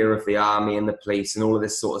in fear of the army and the police and all of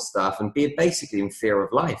this sort of stuff, and be basically in fear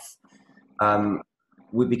of life.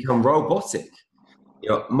 We become robotic.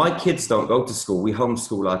 My kids don't go to school. We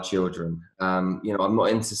homeschool our children. I'm not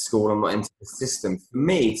into school. I'm not into the system. For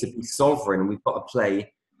me, to be sovereign, we've got to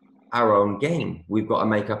play our own game. We've got to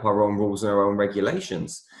make up our own rules and our own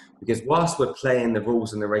regulations. Because whilst we're playing the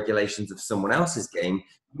rules and the regulations of someone else's game,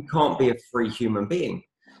 you can't be a free human being.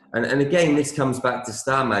 And again, this comes back to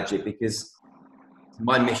star magic, because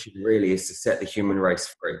my mission really is to set the human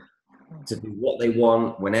race free, to do what they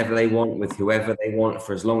want, whenever they want, with whoever they want,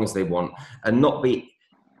 for as long as they want, and not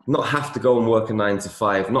have to go and work a 9 to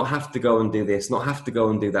 5, not have to go and do this, not have to go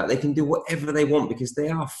and do that. They can do whatever they want, because they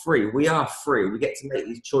are free. We are free. We get to make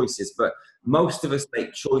these choices, but most of us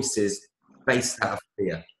make choices based out of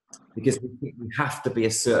fear, because we think we have to be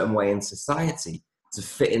a certain way in society to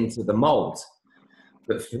fit into the mold.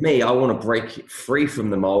 But for me, I want to break free from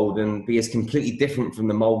the mold and be as completely different from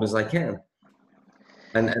the mold as I can.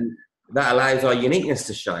 And that allows our uniqueness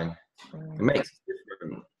to shine. It makes us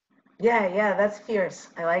different. Yeah, that's fierce.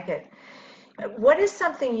 I like it. What is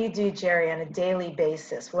something you do, Jerry, on a daily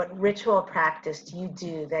basis? What ritual practice do you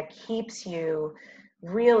do that keeps you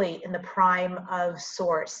really in the prime of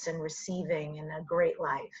source and receiving in a great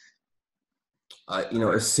life?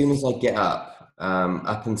 As soon as I get up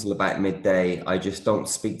until about midday, I just don't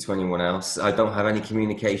speak to anyone else. I don't have any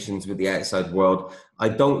communications with the outside world. I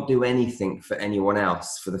don't do anything for anyone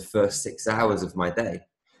else for the first 6 hours of my day.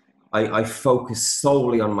 I focus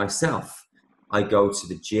solely on myself. I go to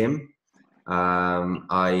the gym.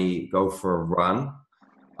 I go for a run.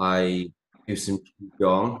 I do some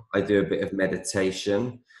qigong. I do a bit of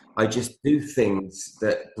meditation. I just do things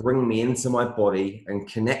that bring me into my body and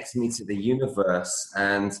connect me to the universe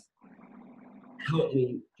and help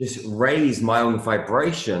me just raise my own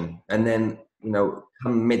vibration. And then,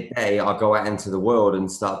 come midday, I'll go out into the world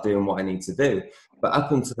and start doing what I need to do. But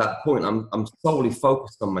up until that point, I'm solely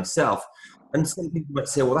focused on myself. And some people might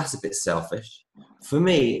say, well, that's a bit selfish. For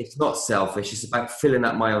me, it's not selfish. It's about filling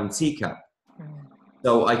up my own teacup.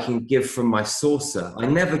 So I can give from my saucer. I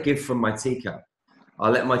never give from my teacup. I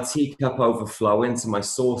let my teacup overflow into my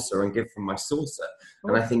saucer and give from my saucer.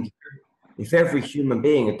 And I think if every human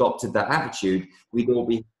being adopted that attitude, we'd all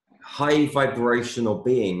be high vibrational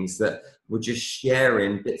beings that were just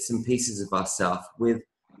sharing bits and pieces of ourselves with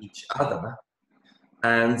each other.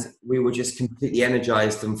 And we were just completely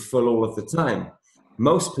energized and full all of the time.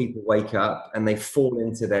 Most people wake up and they fall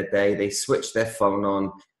into their day. They switch their phone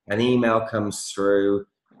on, an email comes through,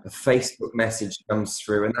 a Facebook message comes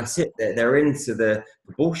through, and that's it. They're into the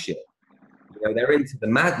bullshit. You know, they're into the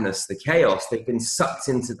madness, the chaos. They've been sucked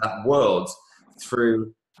into that world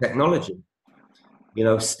through technology. You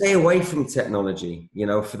know, stay away from technology, you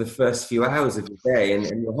know, for the first few hours of your day, and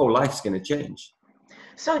your whole life's going to change.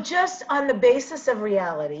 So just on the basis of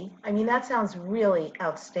reality, I mean, that sounds really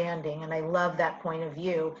outstanding, and I love that point of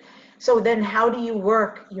view. So then how do you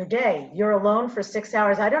work your day? You're alone for 6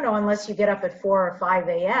 hours. I don't know, unless you get up at 4 or 5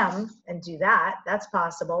 a.m. and do that. That's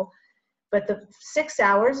possible. But the 6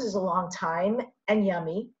 hours is a long time and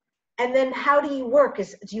yummy. And then how do you work?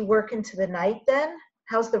 Do you work into the night then?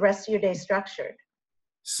 How's the rest of your day structured?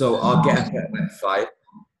 So I'll get up at 5,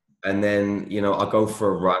 and then, you know, I'll go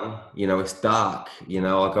for a run. You know, it's dark, you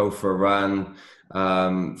know, I'll go for a run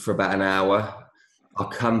for about an hour. I'll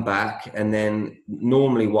come back, and then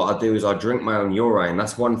normally what I do is I drink my own urine.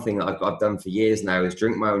 That's one thing that I've done for years now, is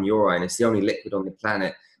drink my own urine. It's the only liquid on the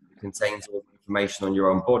planet that contains all the information on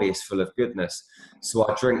your own body. It's full of goodness. So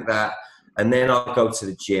I drink that, and then I'll go to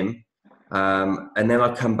the gym. And then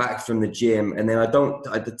I come back from the gym, and then I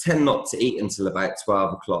tend not to eat until about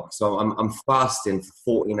 12 o'clock. So I'm fasting for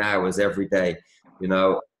 14 hours every day, you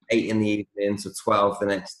know, 8 in the evening to 12 the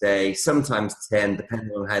next day, sometimes 10,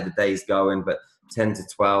 depending on how the day's going, but 10 to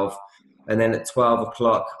 12. And then at 12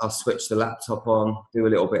 o'clock, I'll switch the laptop on, do a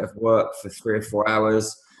little bit of work for 3 or 4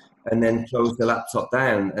 hours, and then close the laptop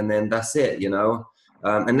down. And then that's it, you know,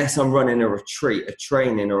 unless I'm running a retreat, a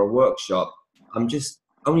training, or a workshop, I'm just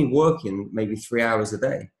only working maybe 3 hours a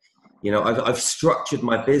day. You know, I've structured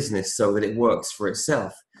my business so that it works for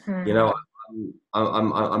itself. You know,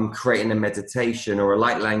 I'm creating a meditation or a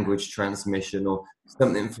light language transmission or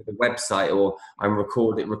something for the website, or I'm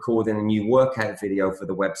recording a new workout video for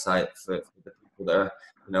the website for the people that are,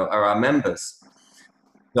 you know, are our members.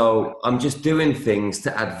 So I'm just doing things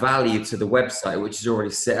to add value to the website, which is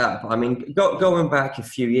already set up. I mean, going back a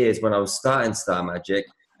few years when I was starting Star Magic,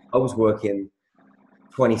 I was working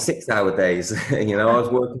 26-hour days. You know, I was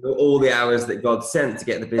working all the hours that God sent to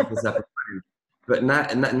get the business up and running. But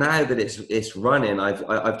now that it's running,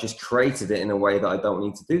 I've just created it in a way that I don't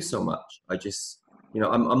need to do so much. I just, you know,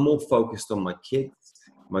 I'm more focused on my kids,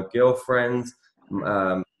 my girlfriend,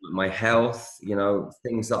 my health, you know,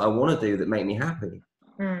 things that I want to do that make me happy.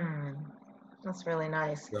 That's really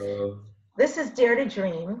nice. So, this is Dare to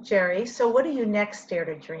Dream, Jerry. So what do you next dare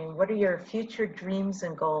to dream? What are your future dreams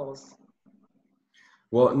and goals?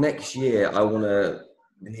 Well, next year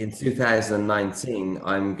in 2019,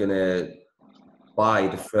 I'm going to buy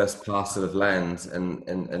the first parcel of land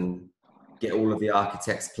and get all of the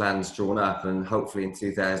architect's plans drawn up, and hopefully in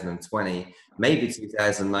 2020, maybe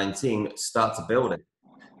 2019, start to build it.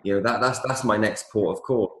 You know, that's my next port of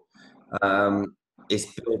call, is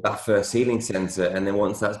build that first healing center, and then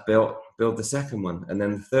once that's built, build the second one, and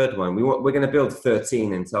then the third one. We're going to build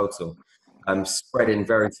 13 in total, spread in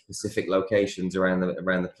very specific locations around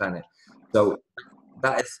the planet. So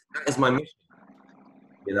that is my mission.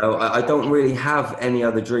 You know, I don't really have any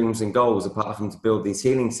other dreams and goals apart from to build these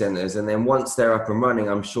healing centers. And then once they're up and running,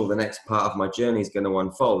 I'm sure the next part of my journey is going to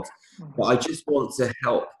unfold. But I just want to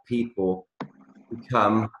help people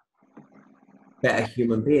become better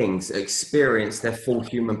human beings, experience their full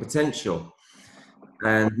human potential,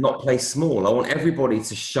 and not play small. I want everybody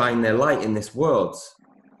to shine their light in this world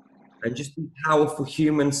and just be powerful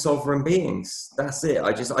human sovereign beings. That's it.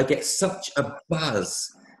 I get such a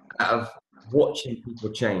buzz out of watching people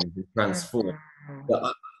change and transform.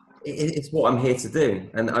 But it's what I'm here to do,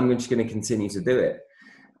 and I'm just going to continue to do it.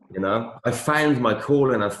 You know, I found my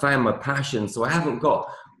calling, I found my passion, so I haven't got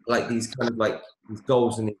like these kind of like these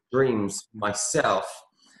goals and these dreams for myself.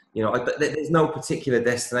 You know, there's no particular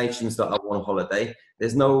destinations that I want to holiday.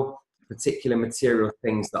 There's no particular material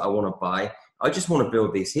things that I want to buy. I just want to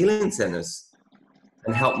build these healing centers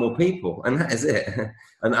and help more people, and that is it.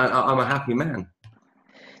 And I'm a happy man.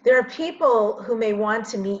 There are people who may want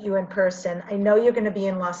to meet you in person. I know you're going to be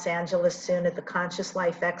in Los Angeles soon at the Conscious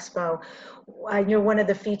Life Expo. You're one of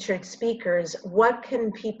the featured speakers. What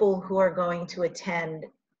can people who are going to attend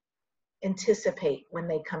anticipate when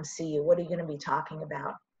they come see you? What are you going to be talking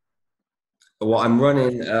about? Well, I'm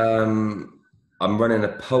running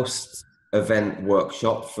a post-event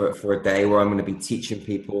workshop for a day where I'm going to be teaching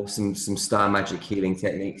people some Star Magic healing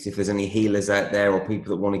techniques. If there's any healers out there or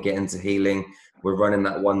people that want to get into healing, we're running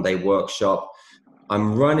that one-day workshop.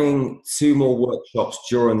 I'm running 2 more workshops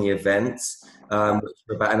during the event, which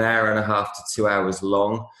are about an hour and a half to 2 hours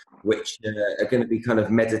long, which are going to be kind of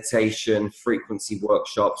meditation frequency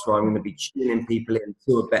workshops where I'm going to be tuning people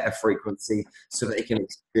into a better frequency so that they can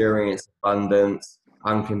experience abundance,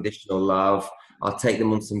 unconditional love, I'll take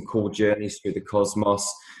them on some cool journeys through the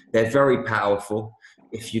cosmos. They're very powerful.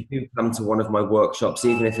 If you do come to one of my workshops,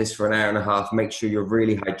 even if it's for an hour and a half, make sure you're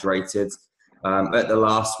really hydrated. At the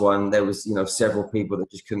last one, there was, several people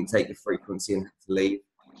that just couldn't take the frequency and had to leave.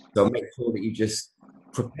 So make sure that you just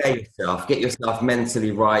prepare yourself, get yourself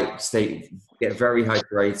mentally right, get very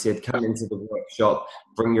hydrated, come into the workshop,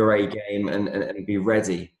 bring your A game and be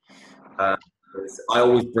ready. I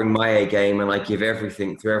always bring my A game and I give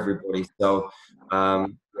everything to everybody. So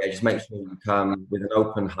just make sure you come with an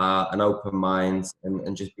open heart, an open mind,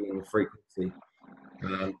 and just be in the frequency.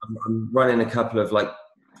 I'm running a couple of 30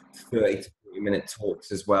 to 40-minute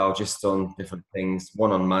talks as well, just on different things,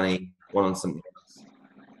 one on money, one on something else.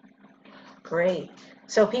 Great.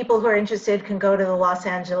 So people who are interested can go to the Los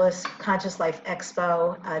Angeles Conscious Life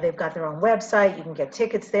Expo. They've got their own website. You can get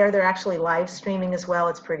tickets there. They're actually live streaming as well.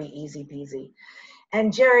 It's pretty easy peasy.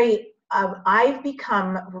 And Jerry, I've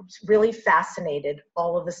become really fascinated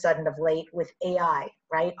all of a sudden of late with AI,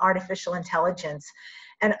 right? Artificial intelligence.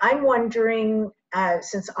 And I'm wondering,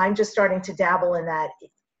 since I'm just starting to dabble in that,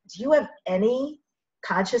 do you have any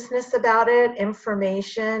consciousness about it,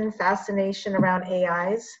 information, fascination around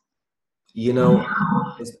AIs?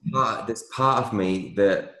 There's part of me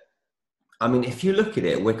that, if you look at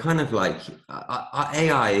it, we're kind of our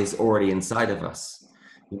AI is already inside of us.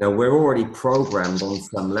 We're already programmed on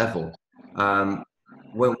some level.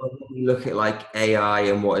 When we look at AI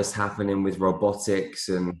and what is happening with robotics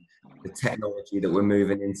and the technology that we're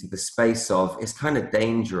moving into the space of, it's kind of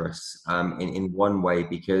dangerous in one way,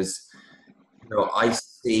 because I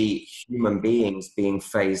see human beings being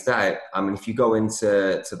phased out. If you go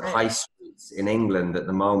into the high streets in England at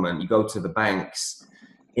the moment, you go to the banks.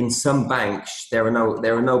 In some banks, there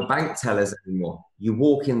are no bank tellers anymore. You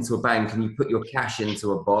walk into a bank and you put your cash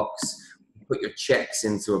into a box, you put your checks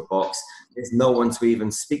into a box. There's no one to even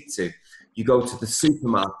speak to. You go to the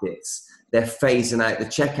supermarkets, they're phasing out the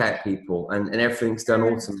checkout people, and everything's done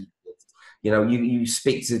automated. You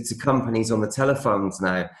speak to companies on the telephones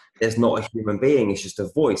now. There's not a human being. It's just a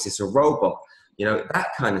voice. It's a robot. That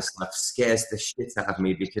kind of stuff scares the shit out of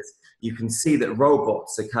me, because you can see that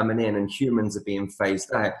robots are coming in and humans are being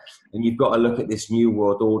phased out. And you've got to look at this new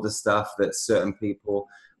world order stuff that certain people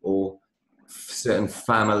or certain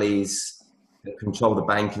families that control the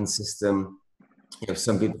banking system.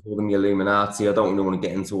 Some people call them the Illuminati. I don't really want to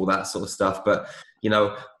get into all that sort of stuff, but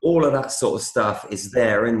all of that sort of stuff is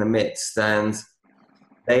there in the midst, and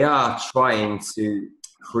they are trying to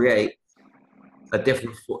create a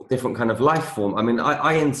different kind of life form.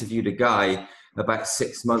 I interviewed a guy about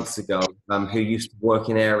 6 months ago who used to work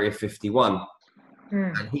in Area 51.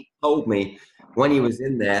 And he told me when he was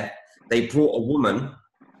in there, they brought a woman,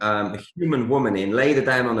 a human woman in, laid her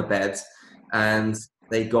down on a bed, and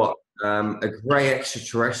they got a grey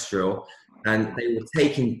extraterrestrial, and they were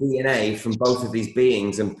taking DNA from both of these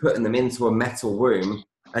beings and putting them into a metal room,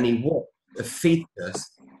 and he watched a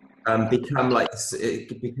fetus turn from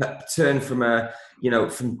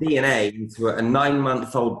from DNA into a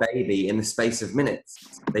 9-month-old baby in the space of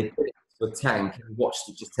minutes. They put it into a tank and watched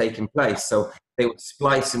it just taking place. So they were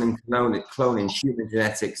splicing and cloning human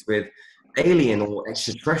genetics with alien or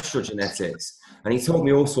extraterrestrial genetics. And he told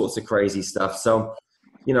me all sorts of crazy stuff. So,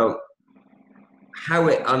 how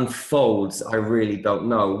it unfolds, I really don't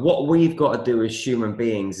know. What we've got to do as human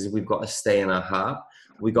beings is we've got to stay in our heart.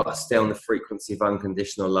 We've got to stay on the frequency of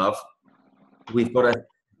unconditional love. We've got to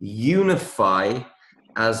unify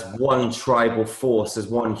as one tribal force, as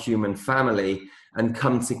one human family, and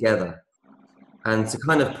come together. And to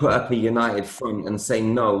kind of put up a united front and say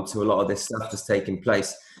no to a lot of this stuff that's taking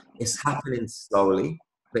place. It's happening slowly,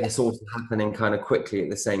 but it's also happening kind of quickly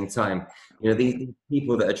at the same time. These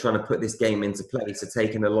people that are trying to put this game into place are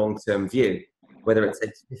taking a long-term view. Whether it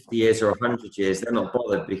takes 50 years or 100 years, they're not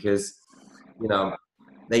bothered, because,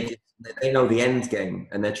 they know the end game,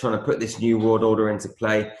 and they're trying to put this new world order into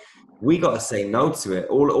play. We got to say no to it.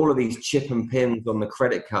 All of these chip and pins on the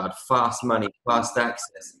credit card, fast money, fast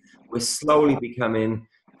access. We're slowly becoming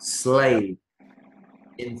slaves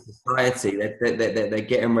in society. They're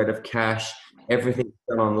getting rid of cash. Everything's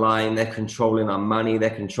done online. They're controlling our money. They're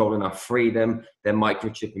controlling our freedom. They're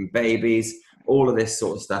microchipping babies. All of this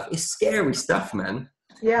sort of stuff. It's scary stuff, man.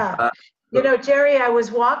 Yeah. Jerry, I was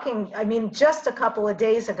walking, just a couple of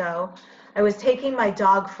days ago, I was taking my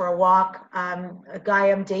dog for a walk. A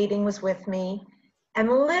guy I'm dating was with me. And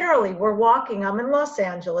literally, we're walking. I'm in Los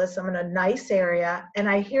Angeles. I'm in a nice area. And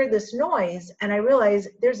I hear this noise, and I realize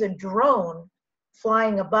there's a drone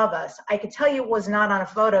flying above us. I could tell you it was not on a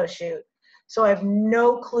photo shoot. So I have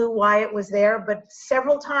no clue why it was there. But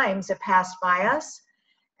several times it passed by us.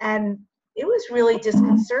 And it was really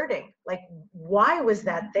disconcerting. Like, why was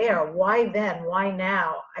that there? Why then? Why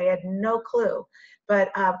now? I had no clue.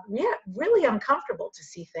 But yeah, really uncomfortable to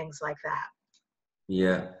see things like that.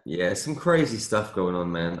 Yeah, some crazy stuff going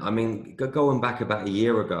on, man. I mean, going back about a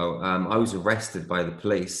year ago, I was arrested by the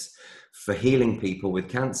police for healing people with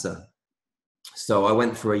cancer. So I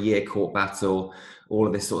went through a year court battle, all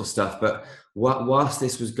of this sort of stuff. But whilst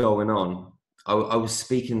this was going on, I was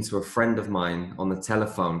speaking to a friend of mine on the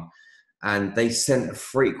telephone, and they sent a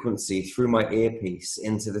frequency through my earpiece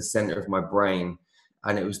into the center of my brain.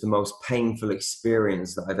 And it was the most painful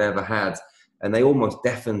experience that I've ever had. And they almost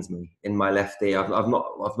deafened me in my left ear. I've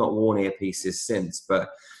not worn earpieces since, but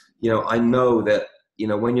I know that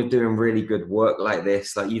when you're doing really good work like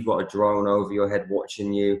this, like you've got a drone over your head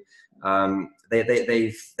watching you.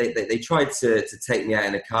 They tried to take me out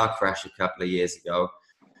in a car crash a couple of years ago,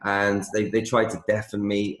 and they tried to deafen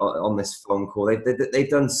me on this phone call. They've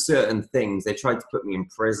done certain things. They tried to put me in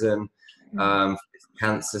prison for this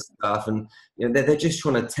cancer stuff, and they're just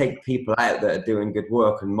trying to take people out that are doing good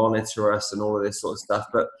work and monitor us and all of this sort of stuff.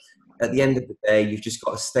 But at the end of the day, you've just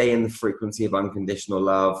got to stay in the frequency of unconditional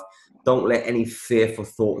love. Don't let any fearful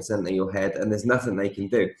thoughts enter your head, and there's nothing they can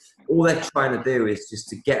do. All they're trying to do is just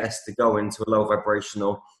to get us to go into a low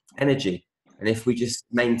vibrational energy. And if we just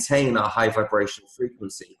maintain our high vibrational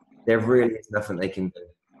frequency, there really is nothing they can do.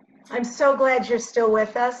 I'm so glad you're still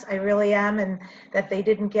with us. I really am, and that they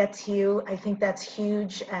didn't get to you. I think that's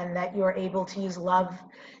huge, and that you're able to use love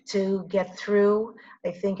to get through.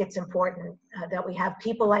 I think it's important that we have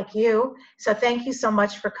people like you. So thank you so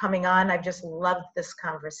much for coming on. I've just loved this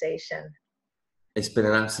conversation. It's been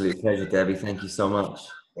an absolute pleasure, Debbie. Thank you so much.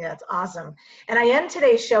 Yeah, it's awesome. And I end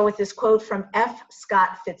today's show with this quote from F.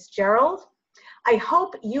 Scott Fitzgerald. I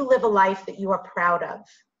hope you live a life that you are proud of.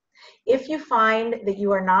 If you find that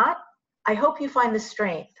you are not, I hope you find the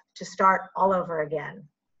strength to start all over again.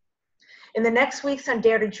 In the next weeks on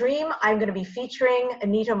Dare to Dream, I'm going to be featuring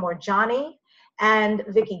Anita Morjani and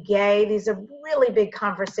Vicky Gay. These are really big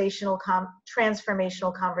conversational,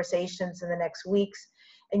 transformational conversations in the next weeks,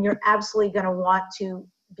 and you're absolutely going to want to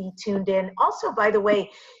be tuned in. Also, by the way,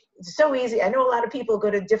 it's so easy. I know a lot of people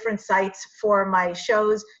go to different sites for my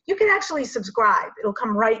shows. You can actually subscribe. It'll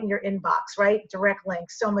come right in your inbox, right? Direct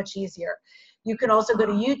link, so much easier. You can also go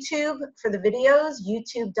to YouTube for the videos,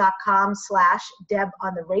 youtube.com/Deb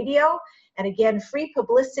on the radio. And again, free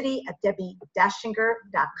publicity at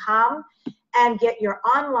DebbiDachinger.com, and get your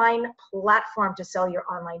online platform to sell your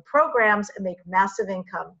online programs and make massive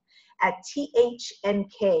income at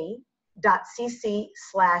thnk.cc/Deb.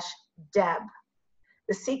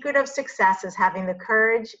 The secret of success is having the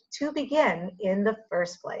courage to begin in the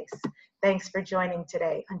first place. Thanks for joining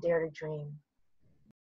today on Dare to Dream.